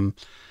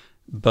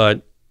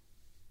 But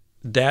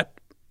that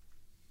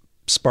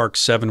sparked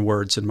 7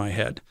 words in my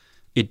head.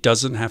 It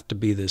doesn't have to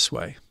be this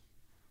way.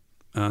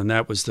 And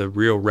that was the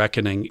real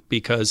reckoning,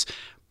 because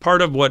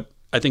part of what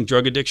I think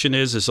drug addiction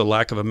is a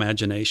lack of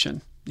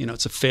imagination.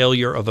 It's a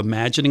failure of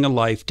imagining a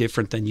life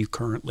different than you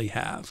currently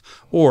have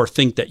or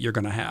think that you're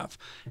going to have.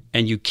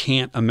 And you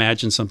can't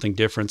imagine something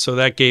different. So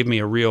that gave me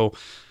a real,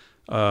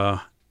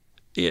 but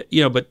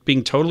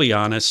being totally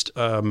honest,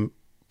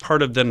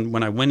 part of then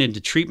when I went into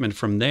treatment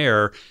from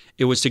there,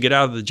 it was to get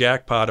out of the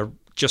jackpot of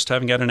just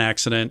having had an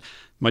accident,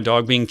 my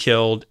dog being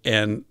killed,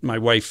 and my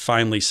wife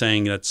finally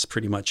saying that's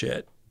pretty much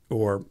it.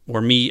 Or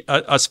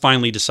us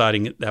finally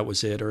deciding that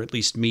was it, or at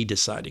least me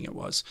deciding it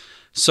was.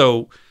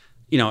 So,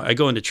 I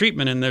go into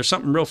treatment, and there's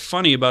something real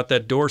funny about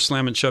that door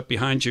slamming shut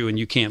behind you and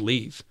you can't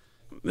leave.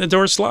 The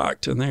door's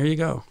locked, and there you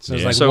go. So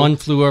it's like One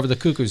Flew Over the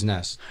Cuckoo's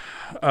Nest.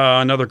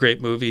 Another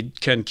great movie,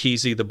 Ken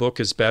Kesey, The Book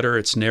is Better.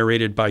 It's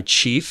narrated by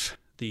Chief,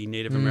 the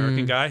Native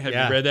American guy. Have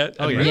you read that?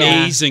 Oh, yeah.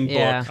 Amazing book.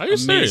 Yeah. Are you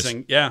serious?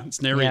 Amazing. Yeah,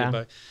 it's narrated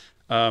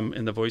by,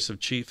 in the voice of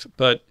Chief.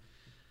 But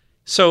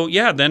so,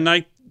 then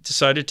I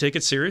decided to take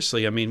it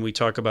seriously. I mean, we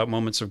talk about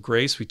moments of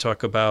grace. We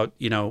talk about,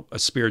 a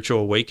spiritual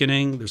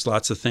awakening. There's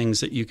lots of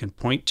things that you can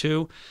point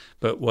to.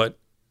 But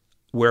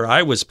where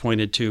I was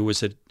pointed to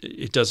was that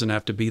it doesn't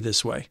have to be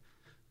this way.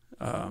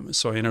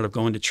 So I ended up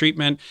going to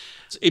treatment.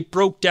 It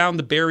broke down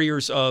the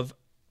barriers of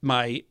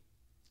my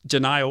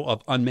denial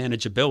of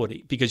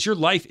unmanageability, because your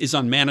life is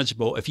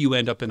unmanageable if you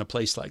end up in a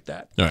place like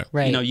that. All right.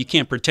 Right. You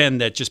can't pretend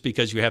that just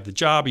because you have the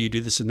job or you do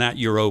this and that,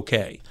 you're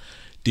okay.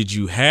 did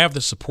you have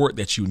the support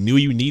that you knew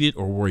you needed,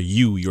 or were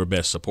you your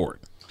best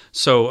support?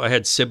 So I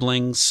had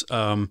siblings.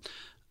 I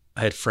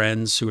had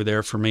friends who were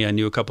there for me. I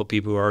knew a couple of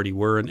people who already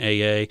were in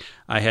AA.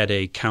 I had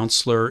a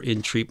counselor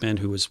in treatment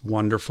who was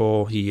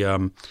wonderful. He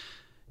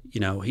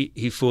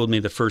fooled me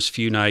the first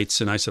few nights,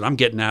 and I said, I'm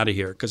getting out of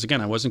here. Because,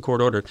 again, I wasn't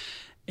court ordered.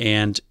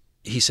 And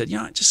he said,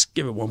 just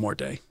give it one more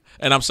day.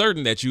 And I'm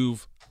certain that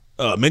you've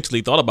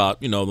mentally thought about,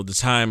 the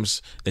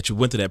times that you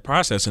went through that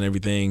process and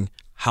everything,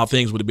 how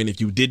things would have been if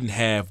you didn't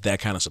have that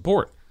kind of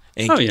support,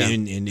 and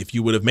if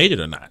you would have made it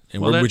or not,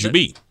 and where would you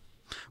be?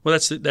 Well,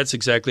 that's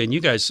exactly. And you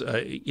guys,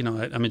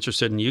 I'm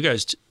interested in you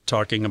guys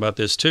talking about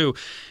this too.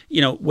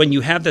 When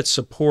you have that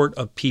support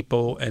of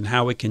people and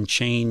how it can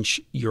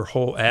change your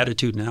whole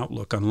attitude and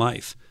outlook on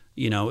life,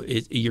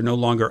 you're no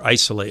longer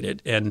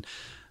isolated. And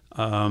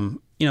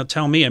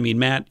tell me,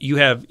 Matt,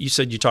 you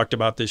said you talked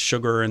about this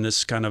sugar and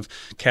this kind of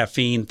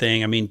caffeine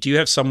thing. Do you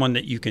have someone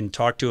that you can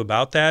talk to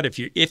about that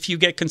if you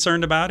get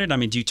concerned about it?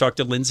 Do you talk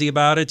to Lindsay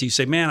about it? Do you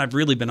say, man, I've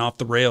really been off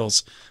the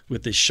rails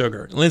with this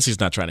sugar? Lindsay's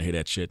not trying to hear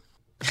that shit.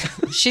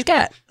 She's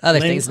got other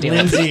things to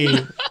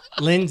do.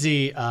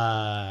 Lindsay,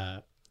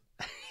 I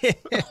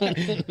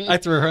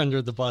throw her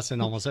under the bus in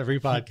almost every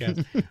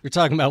podcast. We're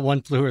talking about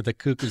One Flew Over the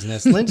Cuckoo's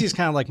Nest. Lindsay's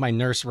kind of like my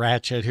nurse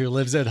Ratchet who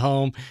lives at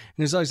home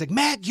and is always like,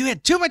 Matt, you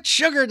had too much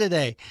sugar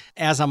today.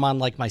 As I'm on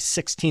like my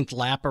 16th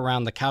lap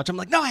around the couch, I'm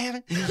like, no, I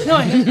haven't.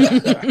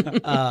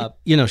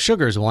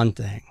 Sugar is one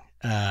thing.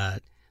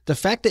 The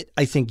fact that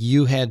I think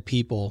you had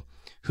people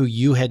who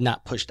you had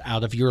not pushed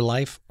out of your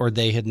life or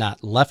they had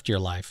not left your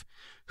life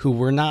who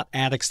were not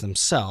addicts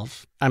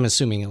themselves, I'm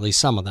assuming at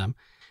least some of them.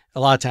 A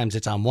lot of times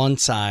it's on one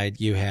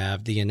side, you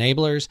have the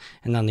enablers,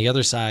 and on the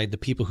other side, the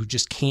people who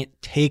just can't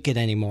take it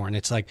anymore. And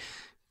it's like,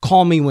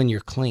 call me when you're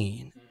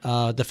clean.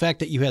 The fact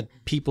that you had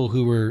people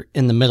who were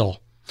in the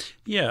middle.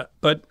 Yeah,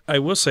 but I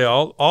will say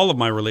all of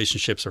my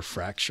relationships are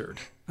fractured.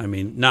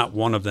 Not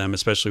one of them,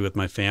 especially with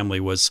my family,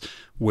 was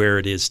where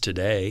it is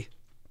today.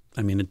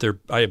 I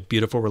have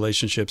beautiful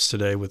relationships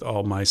today with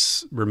all my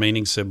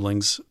remaining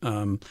siblings.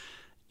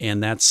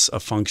 And that's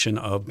a function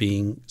of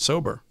being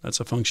sober.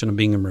 That's a function of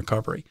being in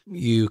recovery.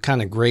 You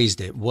kind of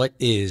grazed it. What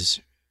is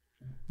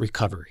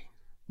recovery?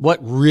 What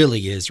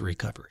really is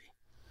recovery?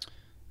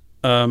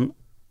 I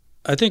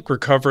think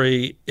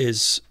recovery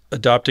is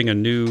adopting a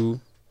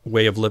new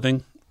way of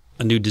living,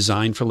 a new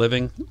design for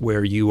living,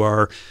 where you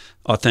are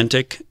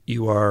authentic,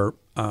 you are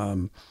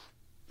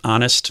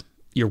honest,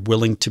 you're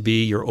willing to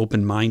be, you're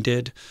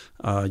open-minded,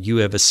 you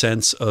have a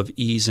sense of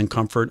ease and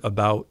comfort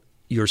about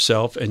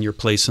yourself and your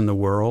place in the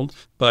world.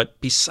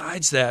 But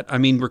besides that,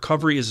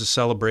 recovery is a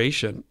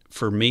celebration.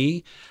 For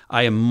me,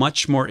 I am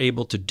much more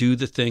able to do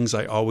the things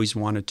I always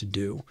wanted to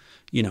do,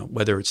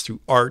 whether it's through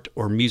art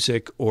or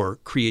music or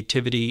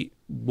creativity,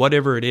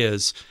 whatever it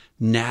is.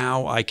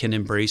 Now I can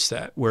embrace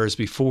that. Whereas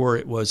before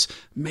it was,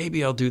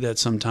 maybe I'll do that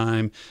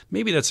sometime.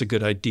 Maybe that's a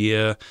good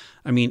idea.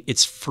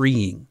 It's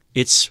freeing.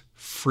 It's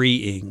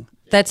freeing.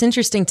 That's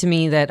interesting to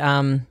me that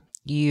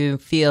you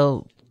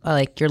feel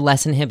like you're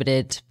less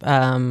inhibited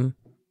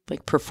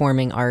like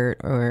performing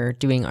art or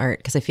doing art,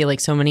 because I feel like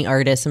so many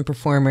artists and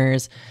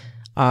performers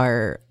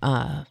are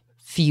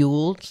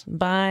fueled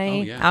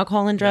by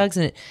alcohol and drugs,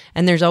 and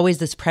there's always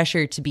this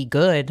pressure to be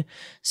good.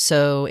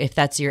 So if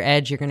that's your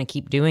edge, you're going to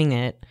keep doing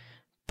it.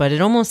 But it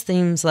almost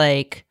seems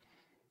like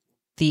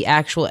the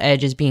actual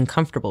edge is being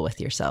comfortable with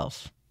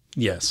yourself.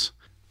 Yes.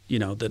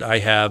 That I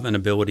have an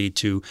ability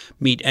to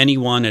meet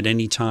anyone at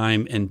any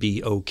time and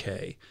be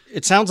okay.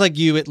 It sounds like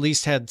you at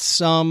least had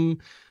some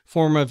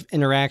form of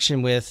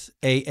interaction with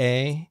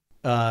AA.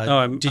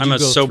 I'm a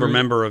sober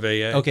member of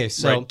AA. Okay,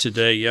 so right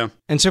today, yeah.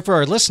 And so for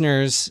our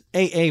listeners,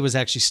 AA was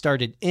actually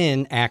started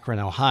in Akron,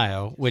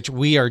 Ohio, which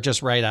we are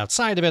just right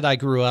outside of it. I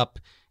grew up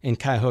in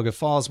Cuyahoga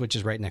Falls, which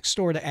is right next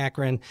door to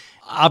Akron.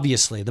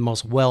 Obviously, the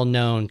most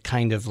well-known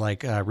kind of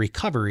like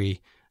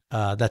recovery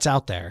that's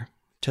out there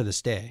to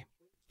this day.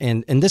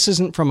 And this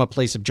isn't from a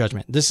place of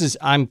judgment.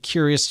 I'm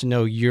curious to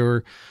know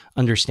your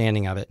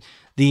understanding of it.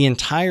 The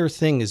entire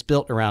thing is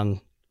built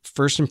around,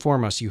 first and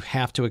foremost, you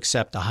have to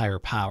accept a higher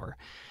power.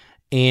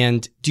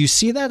 And do you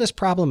see that as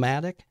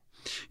problematic?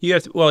 You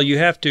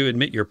have to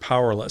admit you're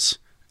powerless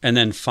and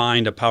then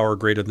find a power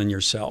greater than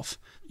yourself.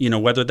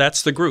 Whether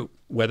that's the group,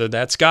 whether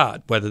that's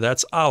God, whether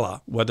that's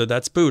Allah, whether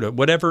that's Buddha,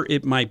 whatever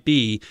it might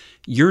be,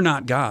 you're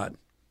not God.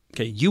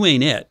 Okay, you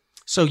ain't it.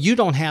 So you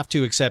don't have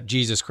to accept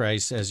Jesus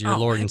Christ as your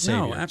Lord and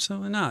Savior. No,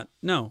 absolutely not.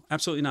 No,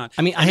 absolutely not.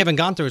 I haven't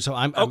gone through it, so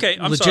I'm sorry.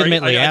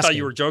 legitimately asking. I thought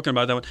you were joking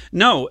about that one.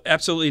 No,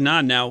 absolutely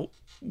not. Now,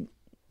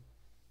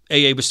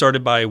 AA was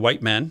started by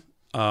white men,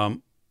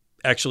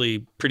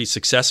 actually pretty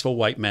successful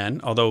white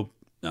men, although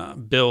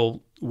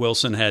Bill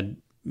Wilson had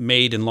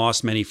made and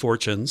lost many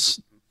fortunes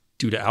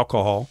due to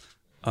alcohol,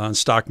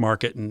 stock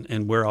market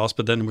and where else.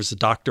 But then there was the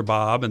Dr.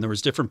 Bob, and there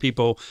was different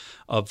people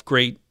of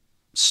great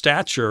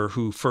stature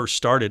who first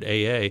started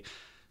AA.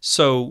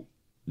 So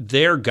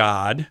their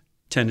God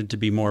tended to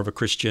be more of a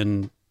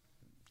Christian,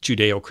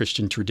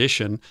 Judeo-Christian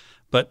tradition.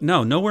 But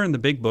no, nowhere in the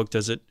big book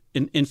does it.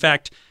 In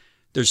fact,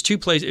 there's two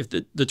places.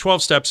 If the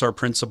 12 steps are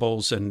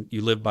principles and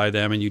you live by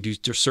them and you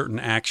do certain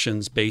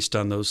actions based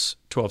on those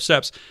 12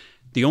 steps,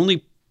 the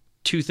only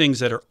two things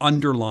that are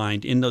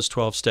underlined in those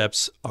 12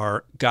 steps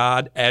are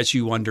God as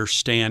you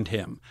understand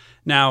him.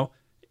 Now,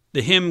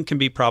 the him can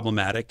be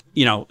problematic.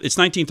 It's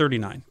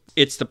 1939.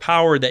 It's the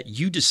power that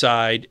you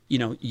decide,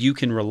 you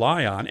can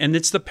rely on. And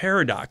it's the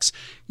paradox.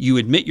 You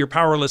admit your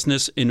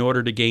powerlessness in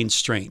order to gain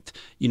strength.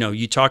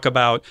 You talk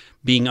about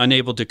being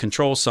unable to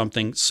control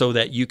something so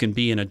that you can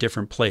be in a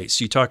different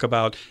place. You talk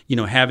about,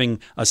 having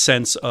a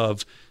sense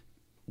of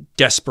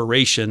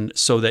desperation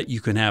so that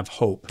you can have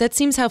hope. That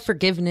seems how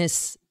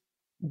forgiveness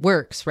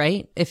works,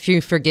 right? If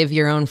you forgive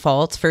your own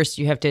faults, first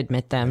you have to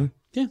admit them.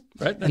 Yeah,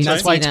 right. And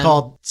that's why it's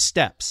called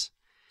steps.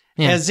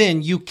 Yeah. As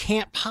in, you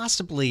can't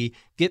possibly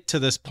get to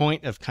this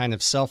point of kind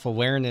of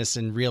self-awareness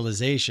and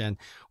realization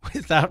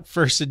without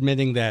first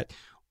admitting that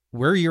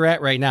where you're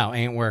at right now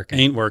ain't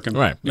working.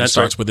 Right. It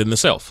starts within the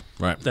self.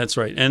 Right. That's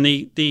right. And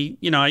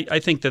I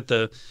think that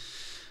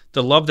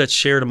the love that's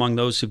shared among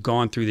those who've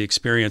gone through the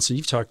experience, and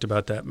you've talked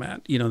about that,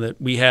 Matt, that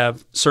we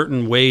have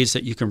certain ways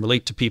that you can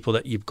relate to people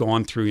that you've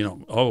gone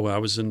through, I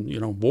was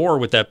in, war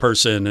with that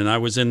person, and I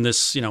was in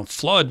this,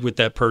 flood with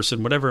that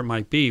person, whatever it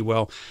might be.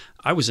 Well,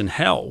 I was in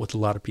hell with a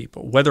lot of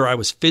people, whether I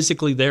was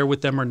physically there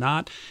with them or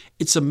not.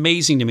 It's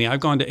amazing to me. I've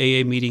gone to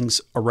AA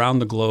meetings around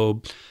the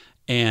globe,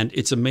 and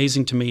it's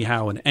amazing to me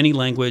how in any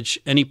language,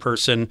 any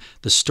person,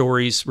 the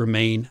stories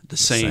remain the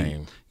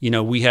same.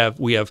 We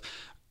have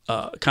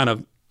kind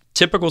of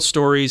typical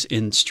stories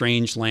in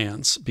strange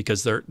lands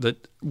because the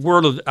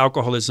world of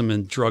alcoholism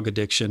and drug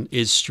addiction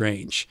is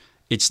strange.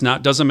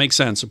 Doesn't make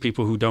sense for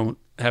people who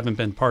haven't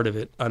been part of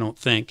it. I don't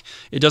think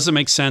it doesn't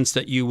make sense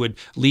that you would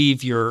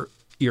leave your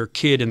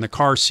kid in the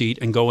car seat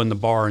and go in the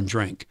bar and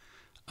drink.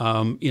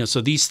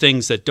 So these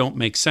things that don't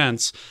make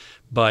sense,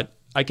 but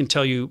I can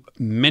tell you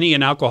many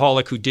an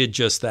alcoholic who did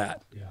just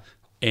that. Yeah.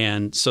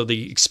 And so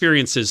the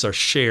experiences are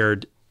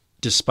shared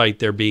despite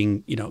there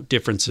being,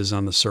 differences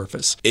on the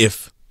surface.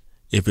 If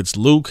it's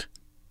Luke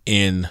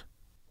in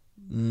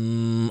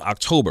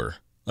October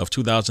of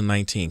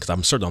 2019, because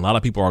I'm certain a lot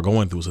of people are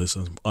going through this,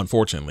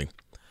 unfortunately.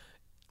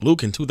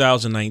 Luke in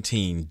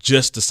 2019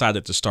 just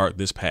decided to start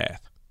this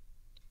path.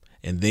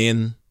 And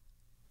then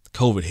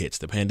COVID hits,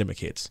 the pandemic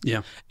hits.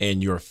 Yeah.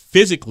 And you're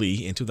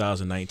physically in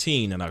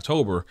 2019 in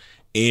October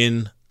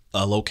in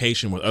a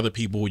location with other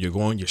people.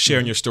 You're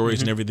sharing your stories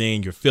and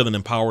everything. You're feeling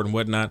empowered and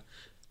whatnot.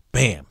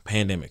 Bam,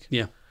 pandemic.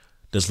 Yeah.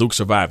 Does Luke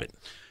survive it?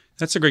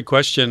 That's a great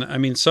question. I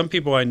mean, some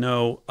people I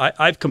know,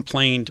 I've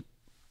complained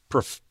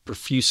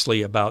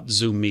profusely about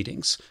Zoom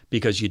meetings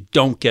because you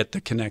don't get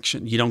the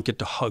connection. You don't get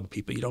to hug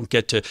people. You don't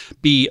get to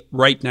be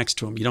right next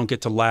to them. You don't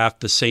get to laugh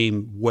the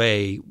same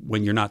way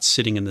when you're not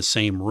sitting in the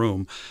same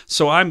room.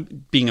 So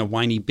I'm being a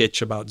whiny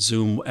bitch about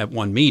Zoom at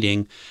one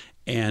meeting,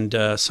 and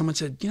someone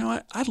said,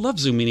 I love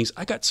Zoom meetings.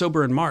 I got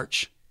sober in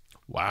March.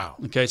 Wow.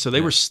 Okay, so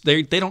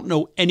they don't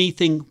know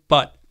anything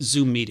but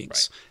Zoom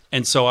meetings. Right.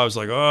 And so I was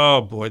like,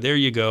 oh boy, there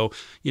you go.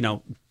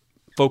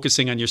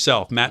 Focusing on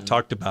yourself. Matt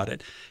talked about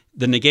it.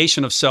 The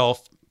negation of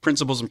self,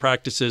 principles and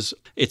practices,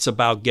 it's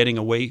about getting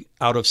away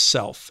out of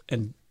self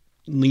and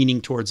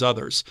leaning towards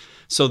others.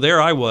 So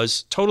there I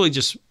was, totally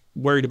just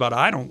worried about,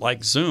 I don't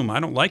like Zoom. I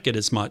don't like it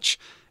as much.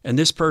 And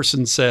this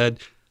person said,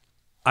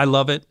 I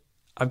love it.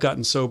 I've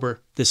gotten sober.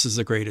 This is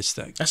the greatest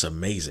thing. That's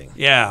amazing.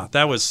 Yeah,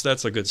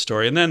 that's a good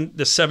story. And then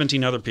the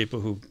 17 other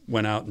people who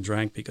went out and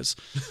drank because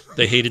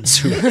they hated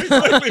Zoom.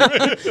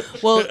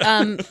 Well,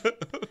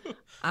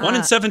 1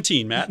 in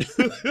 17, Matt.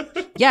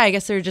 Yeah, I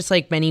guess there are just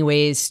many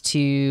ways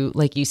to,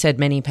 like you said,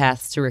 many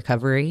paths to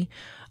recovery.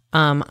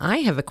 I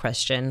have a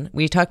question.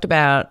 We talked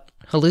about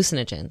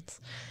hallucinogens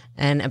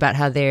and about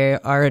how they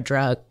are a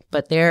drug,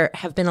 but there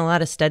have been a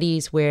lot of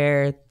studies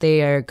where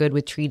they are good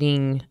with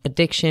treating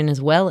addiction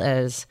as well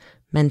as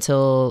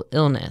mental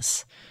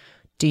illness.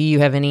 Do you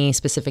have any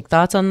specific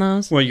thoughts on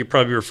those? Well, you're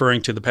probably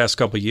referring to the past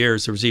couple of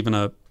years. There was even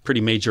a pretty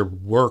major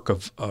work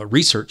of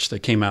research that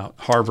came out,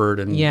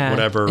 Harvard and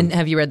whatever. And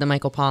have you read the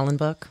Michael Pollan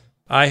book?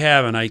 I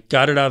haven't. I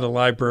got it out of the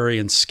library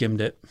and skimmed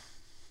it.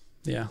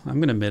 Yeah, I'm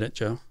going to admit it,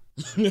 Joe.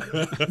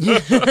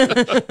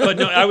 But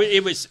no,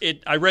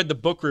 I read the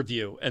book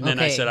review and then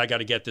I said, I got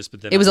to get this. But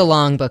then it was a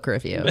long book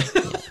review.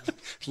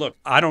 Look,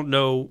 I don't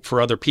know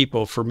for other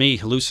people. For me,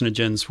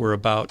 hallucinogens were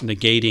about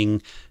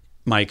negating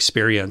my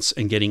experience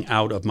and getting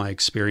out of my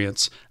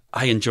experience.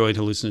 I enjoyed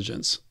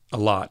hallucinogens a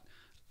lot.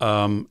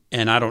 And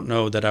I don't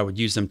know that I would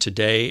use them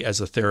today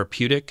as a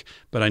therapeutic,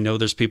 but I know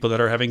there's people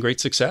that are having great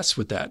success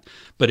with that.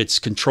 But it's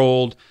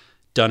controlled,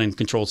 done in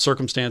controlled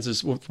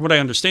circumstances. Well, from what I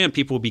understand,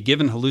 people will be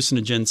given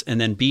hallucinogens and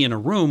then be in a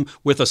room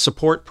with a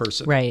support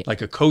person, right,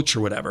 like a coach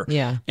or whatever.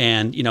 Yeah.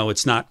 And,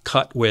 it's not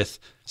cut with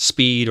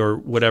speed or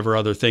whatever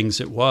other things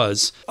it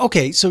was.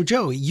 Okay, so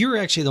Joe, you're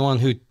actually the one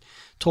who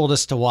told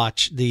us to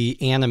watch the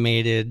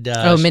animated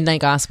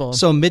Midnight Gospel.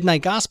 So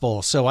Midnight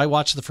Gospel. So I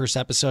watched the first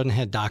episode and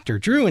had Dr.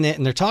 Drew in it,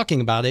 and they're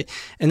talking about it.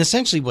 And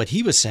essentially what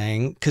he was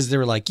saying, because they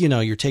were like,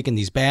 you're taking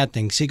these bad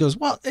things. He goes,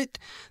 well,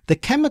 the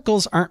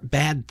chemicals aren't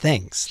bad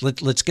things.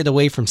 Let's get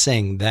away from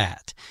saying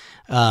that.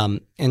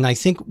 And I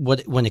think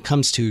when it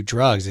comes to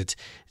drugs,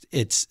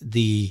 it's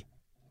the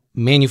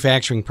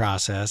manufacturing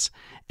process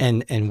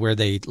and where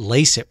they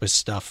lace it with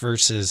stuff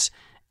versus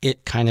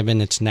it kind of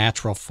in its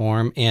natural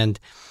form. And,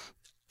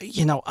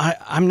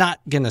 I'm not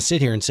going to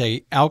sit here and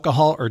say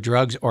alcohol or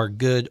drugs are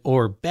good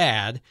or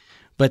bad,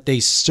 but they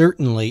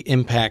certainly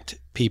impact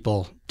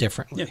people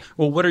differently. Yeah.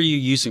 Well, what are you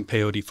using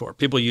peyote for?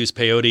 People use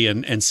peyote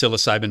and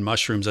psilocybin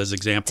mushrooms as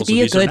examples. To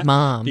be a good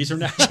mom. These are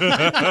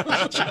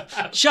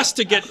natural. Just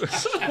to get,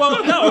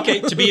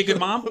 to be a good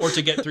mom or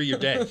to get through your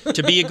day.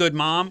 To be a good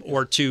mom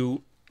or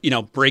to,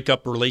 break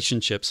up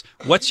relationships.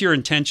 What's your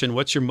intention?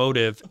 What's your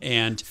motive?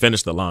 And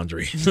finish the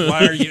laundry.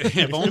 Why are you?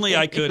 If only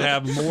I could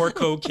have more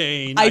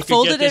cocaine. I could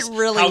folded get this it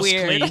really house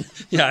weird. Clean.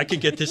 Yeah, I could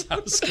get this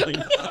house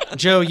clean.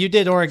 Joe, you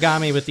did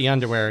origami with the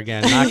underwear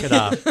again. Knock it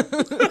off.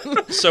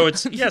 So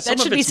it's some that of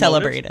should be it's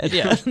celebrated.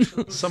 motive.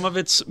 Yeah. Some of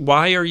it's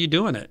why are you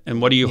doing it,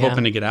 and what are you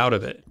hoping to get out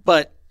of it?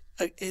 But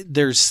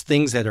there's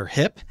things that are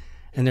hip.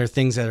 And there are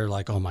things that are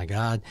like, oh my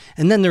God.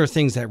 And then there are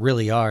things that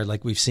really are,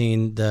 like we've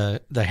seen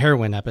the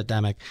heroin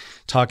epidemic,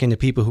 talking to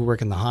people who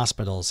work in the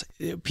hospitals,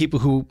 people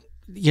who,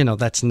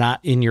 that's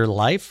not in your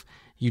life.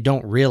 You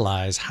don't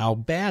realize how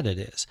bad it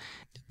is.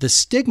 The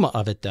stigma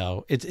of it,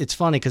 though, it's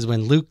funny because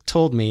when Luke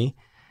told me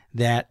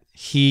that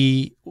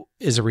he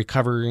is a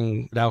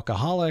recovering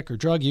alcoholic or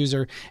drug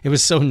user, it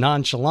was so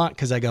nonchalant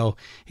because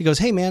he goes,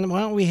 hey man,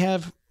 why don't we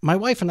have, my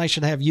wife and I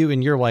should have you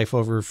and your wife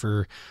over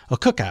for a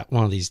cookout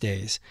one of these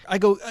days. I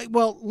go,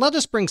 well, let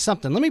us bring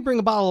something. Let me bring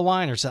a bottle of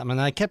wine or something.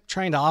 And I kept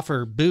trying to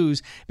offer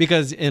booze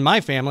because in my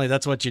family,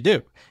 that's what you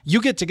do.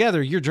 You get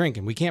together, you're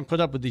drinking. We can't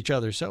put up with each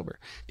other sober.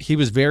 He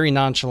was very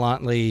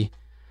nonchalantly,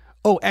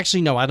 oh,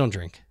 actually, no, I don't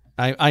drink.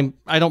 I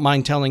don't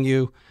mind telling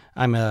you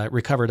I'm a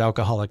recovered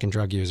alcoholic and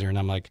drug user. And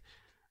I'm like,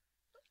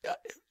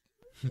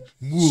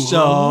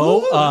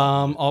 so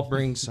I'll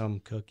bring some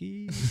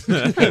cookies.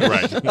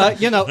 Right.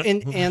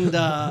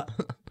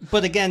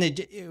 But again,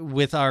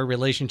 with our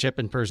relationship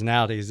and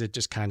personalities, it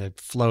just kind of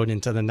flowed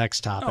into the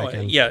next topic.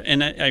 And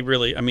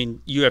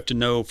you have to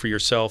know for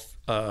yourself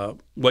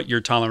what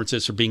your tolerance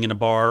is for being in a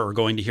bar or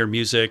going to hear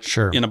music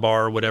in a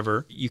bar or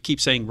whatever. You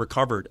keep saying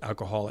recovered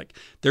alcoholic.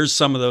 There's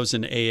some of those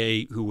in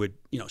AA who would,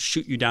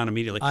 shoot you down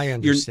immediately. I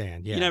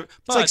understand. It's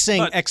like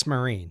saying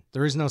ex-Marine.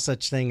 There is no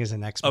such thing as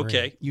an ex-Marine.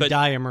 Okay, you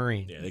die a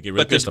Marine. Yeah, they get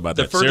really pissed about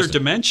that. The further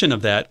dimension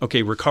of that,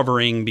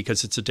 recovering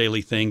because it's a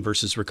daily thing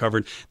versus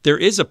recovered. There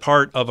is a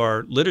part of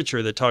our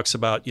literature that talks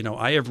about,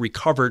 I have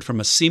recovered from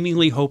a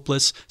seemingly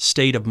hopeless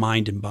state of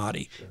mind and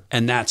body. Sure.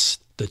 And that's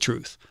the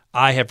truth.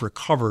 I have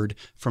recovered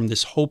from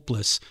this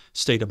hopeless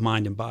state of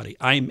mind and body.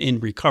 I'm in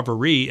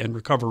recovery and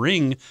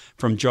recovering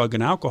from drug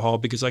and alcohol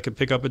because I could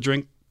pick up a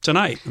drink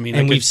tonight.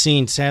 We've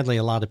seen, sadly,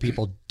 a lot of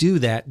people do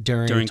that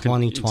during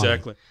 2020.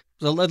 Exactly.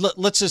 So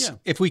let's just,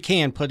 if we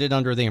can, put it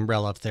under the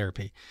umbrella of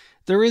therapy.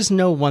 There is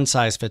no one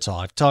size fits all.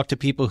 I've talked to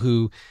people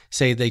who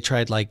say they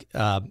tried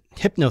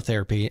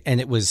hypnotherapy and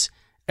it was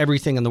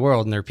everything in the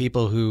world. And there are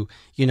people who,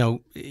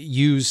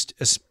 used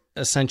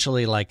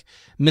essentially like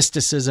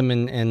mysticism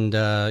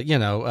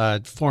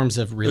and forms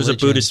of religion.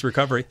 There's a Buddhist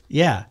recovery.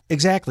 Yeah,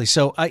 exactly.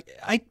 So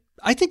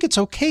I think it's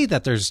okay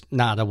that there's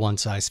not a one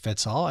size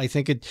fits all. I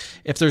think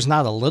if there's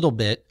not a little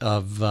bit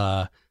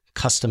of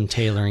custom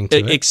tailoring to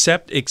it.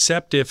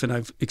 Except if, and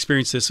I've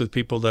experienced this with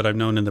people that I've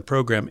known in the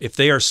program, if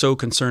they are so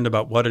concerned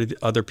about what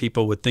other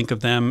people would think of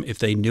them, if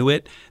they knew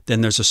it,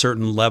 then there's a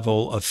certain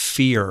level of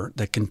fear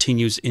that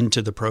continues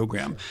into the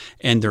program.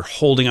 And they're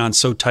holding on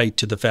so tight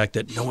to the fact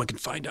that no one can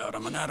find out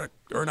I'm an addict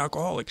or an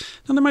alcoholic.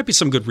 Now, there might be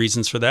some good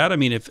reasons for that.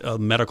 If a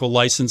medical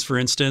license, for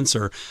instance,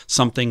 or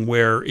something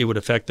where it would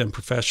affect them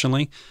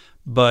professionally.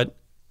 But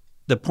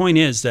the point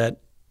is that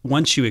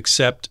once you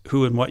accept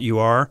who and what you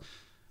are,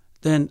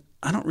 then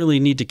I don't really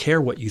need to care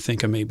what you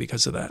think of me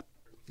because of that.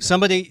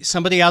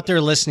 Somebody out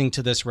there listening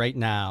to this right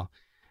now,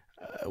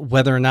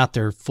 whether or not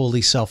they're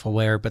fully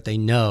self-aware, but they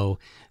know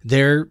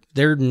they're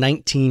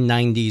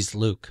 1990s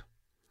Luke.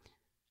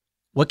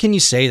 What can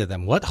you say to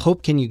them? What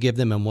hope can you give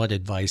them and what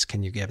advice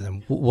can you give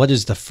them? What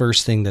is the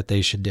first thing that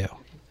they should do?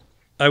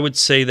 I would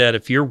say that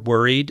if you're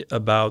worried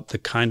about the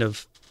kind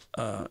of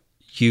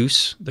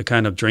use, the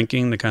kind of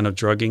drinking, the kind of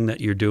drugging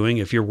that you're doing,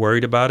 if you're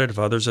worried about it, if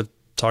others have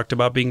talked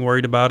about being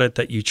worried about it,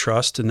 that you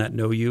trust and that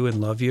know you and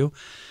love you,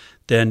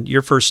 then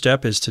your first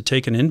step is to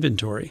take an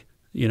inventory.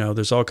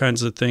 There's all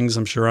kinds of things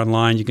I'm sure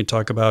online you can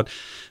talk about,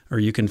 or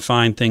you can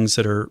find things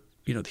that are,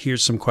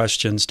 here's some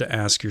questions to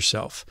ask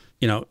yourself.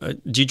 Do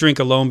you drink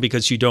alone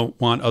because you don't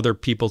want other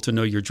people to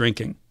know you're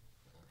drinking?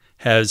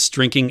 Has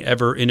drinking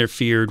ever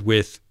interfered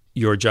with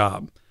your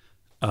job?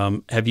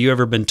 Have you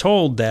ever been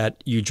told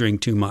that you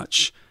drink too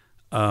much?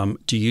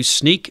 Do you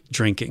sneak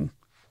drinking?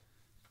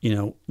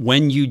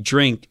 When you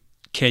drink,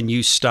 can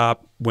you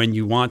stop when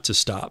you want to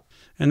stop?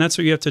 And that's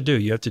what you have to do.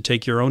 You have to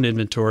take your own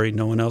inventory.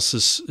 No one else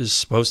is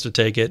supposed to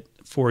take it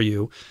for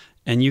you.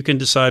 And you can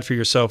decide for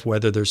yourself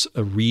whether there's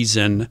a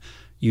reason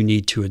you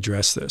need to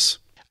address this.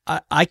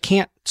 I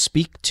can't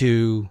speak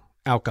to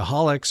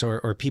alcoholics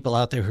or people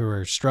out there who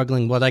are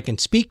struggling. What I can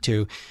speak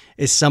to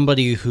is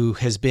somebody who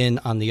has been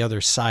on the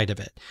other side of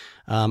it.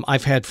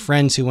 I've had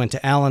friends who went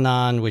to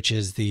Al-Anon, which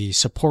is the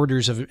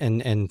supporters of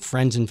and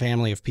friends and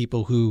family of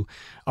people who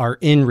are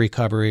in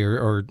recovery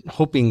or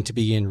hoping to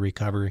be in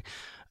recovery.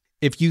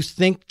 If you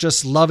think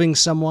just loving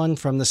someone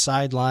from the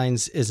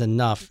sidelines is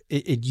enough,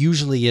 it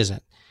usually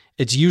isn't.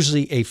 It's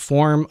usually a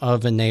form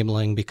of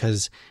enabling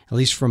because, at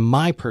least from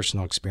my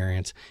personal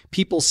experience,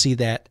 people see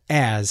that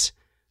as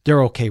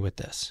they're okay with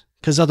this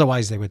because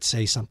otherwise they would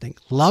say something.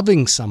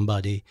 Loving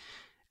somebody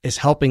is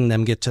helping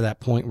them get to that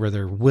point where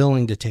they're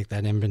willing to take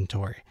that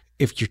inventory.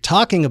 If you're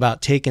talking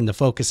about taking the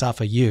focus off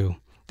of you,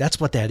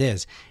 that's what that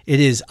is. It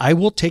is, I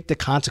will take the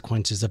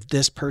consequences of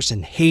this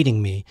person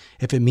hating me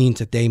if it means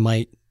that they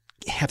might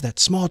have that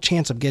small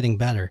chance of getting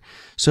better.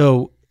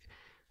 So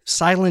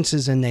silence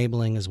is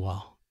enabling as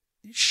well.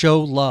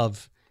 Show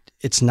love.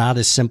 It's not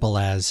as simple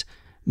as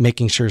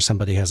making sure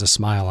somebody has a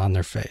smile on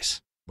their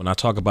face. When I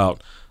talk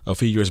about a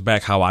few years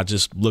back how I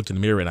just looked in the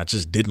mirror and I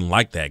just didn't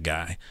like that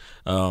guy,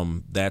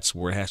 that's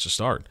where it has to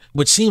start.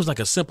 Which seems like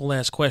a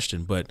simple-ass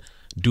question, but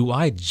do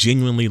I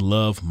genuinely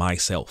love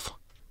myself?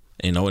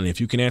 And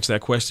if you can answer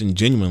that question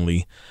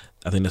genuinely,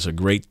 I think that's a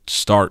great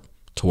start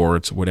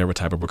towards whatever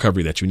type of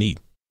recovery that you need.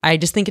 I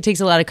just think it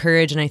takes a lot of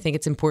courage, and I think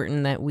it's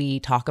important that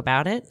we talk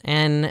about it.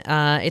 And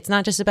it's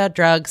not just about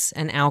drugs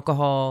and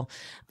alcohol.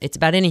 It's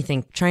about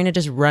anything, trying to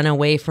just run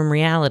away from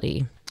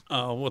reality.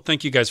 Well,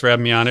 thank you guys for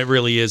having me on. It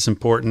really is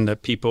important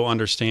that people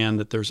understand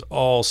that there's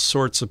all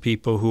sorts of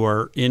people who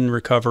are in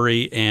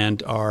recovery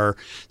and are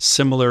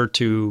similar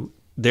to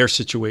their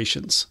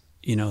situations,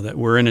 that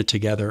we're in it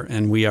together,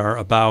 and we are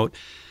about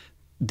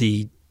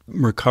the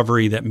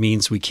recovery that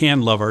means we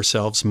can love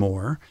ourselves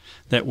more,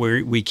 that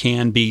we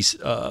can be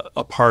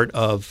a part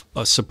of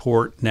a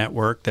support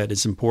network that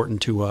is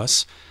important to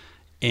us.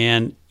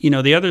 And,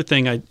 the other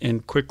thing,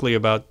 and quickly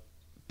about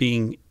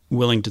being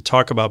willing to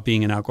talk about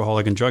being an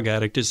alcoholic and drug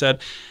addict, is that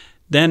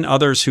then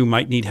others who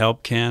might need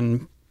help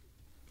can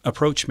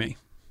approach me.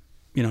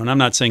 And I'm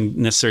not saying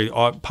necessarily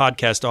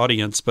podcast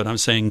audience, but I'm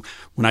saying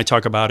when I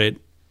talk about it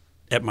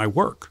at my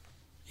work,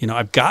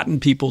 I've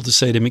gotten people to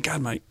say to me,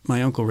 God,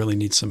 my uncle really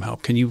needs some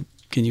help. Can you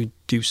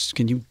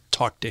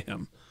talk to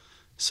him?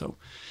 So,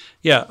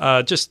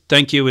 just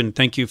thank you, and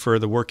thank you for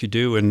the work you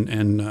do,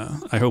 and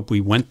I hope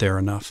we went there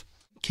enough.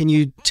 Can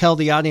you tell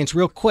the audience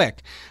real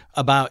quick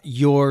about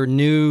your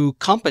new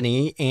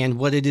company and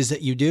what it is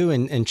that you do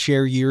and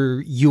share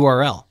your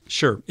URL?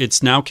 Sure.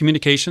 It's Now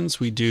Communications.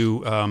 We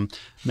do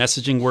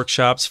messaging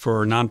workshops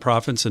for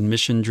nonprofits and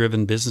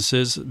mission-driven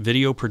businesses,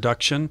 video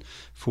production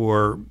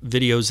for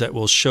videos that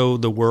will show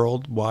the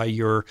world why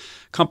your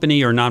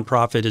company or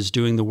nonprofit is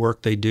doing the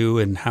work they do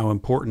and how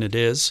important it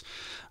is.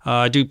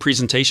 I do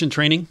presentation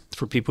training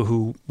for people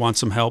who want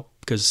some help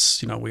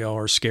because, we all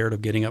are scared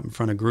of getting up in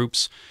front of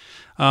groups.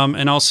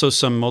 And also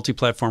some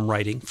multi-platform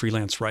writing,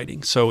 freelance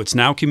writing. So it's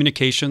Now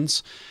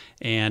Communications,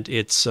 and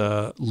it's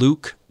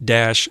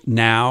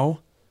luke-now.com.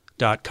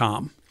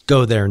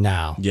 Go there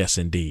now. Yes,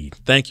 indeed.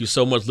 Thank you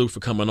so much, Luke,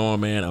 for coming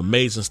on, man.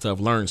 Amazing stuff.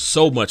 Learned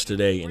so much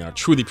today, and I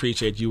truly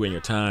appreciate you and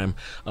your time.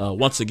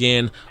 Once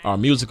again, our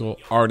musical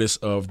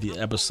artist of the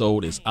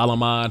episode is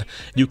Alamad.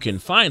 You can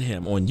find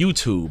him on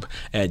YouTube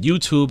at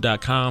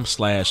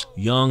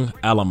youtube.com/Young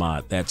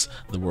Alamad. That's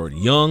the word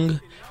Young,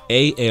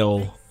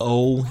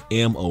 ALOMOD.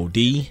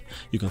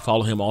 You can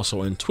follow him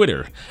also on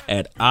Twitter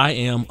at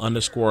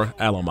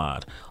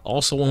IM_Alamad.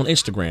 Also on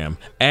Instagram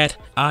at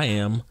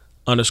IM_ALOMOD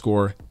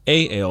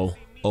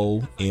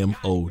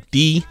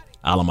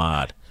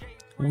Alamad.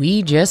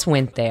 We just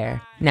went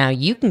there. Now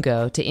you can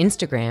go to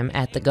Instagram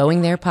at The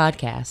Going There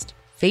Podcast,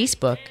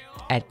 Facebook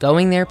at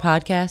Going There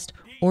Podcast,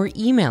 or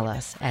email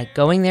us at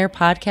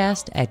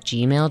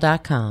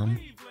goingtherepodcast@gmail.com.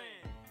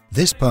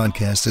 This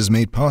podcast is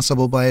made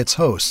possible by its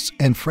hosts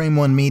and Frame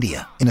One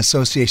Media in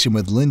association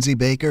with Lindsay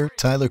Baker,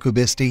 Tyler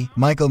Kubisti,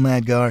 Michael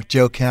Madgar,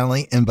 Joe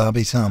Calley, and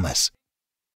Bobby Thomas.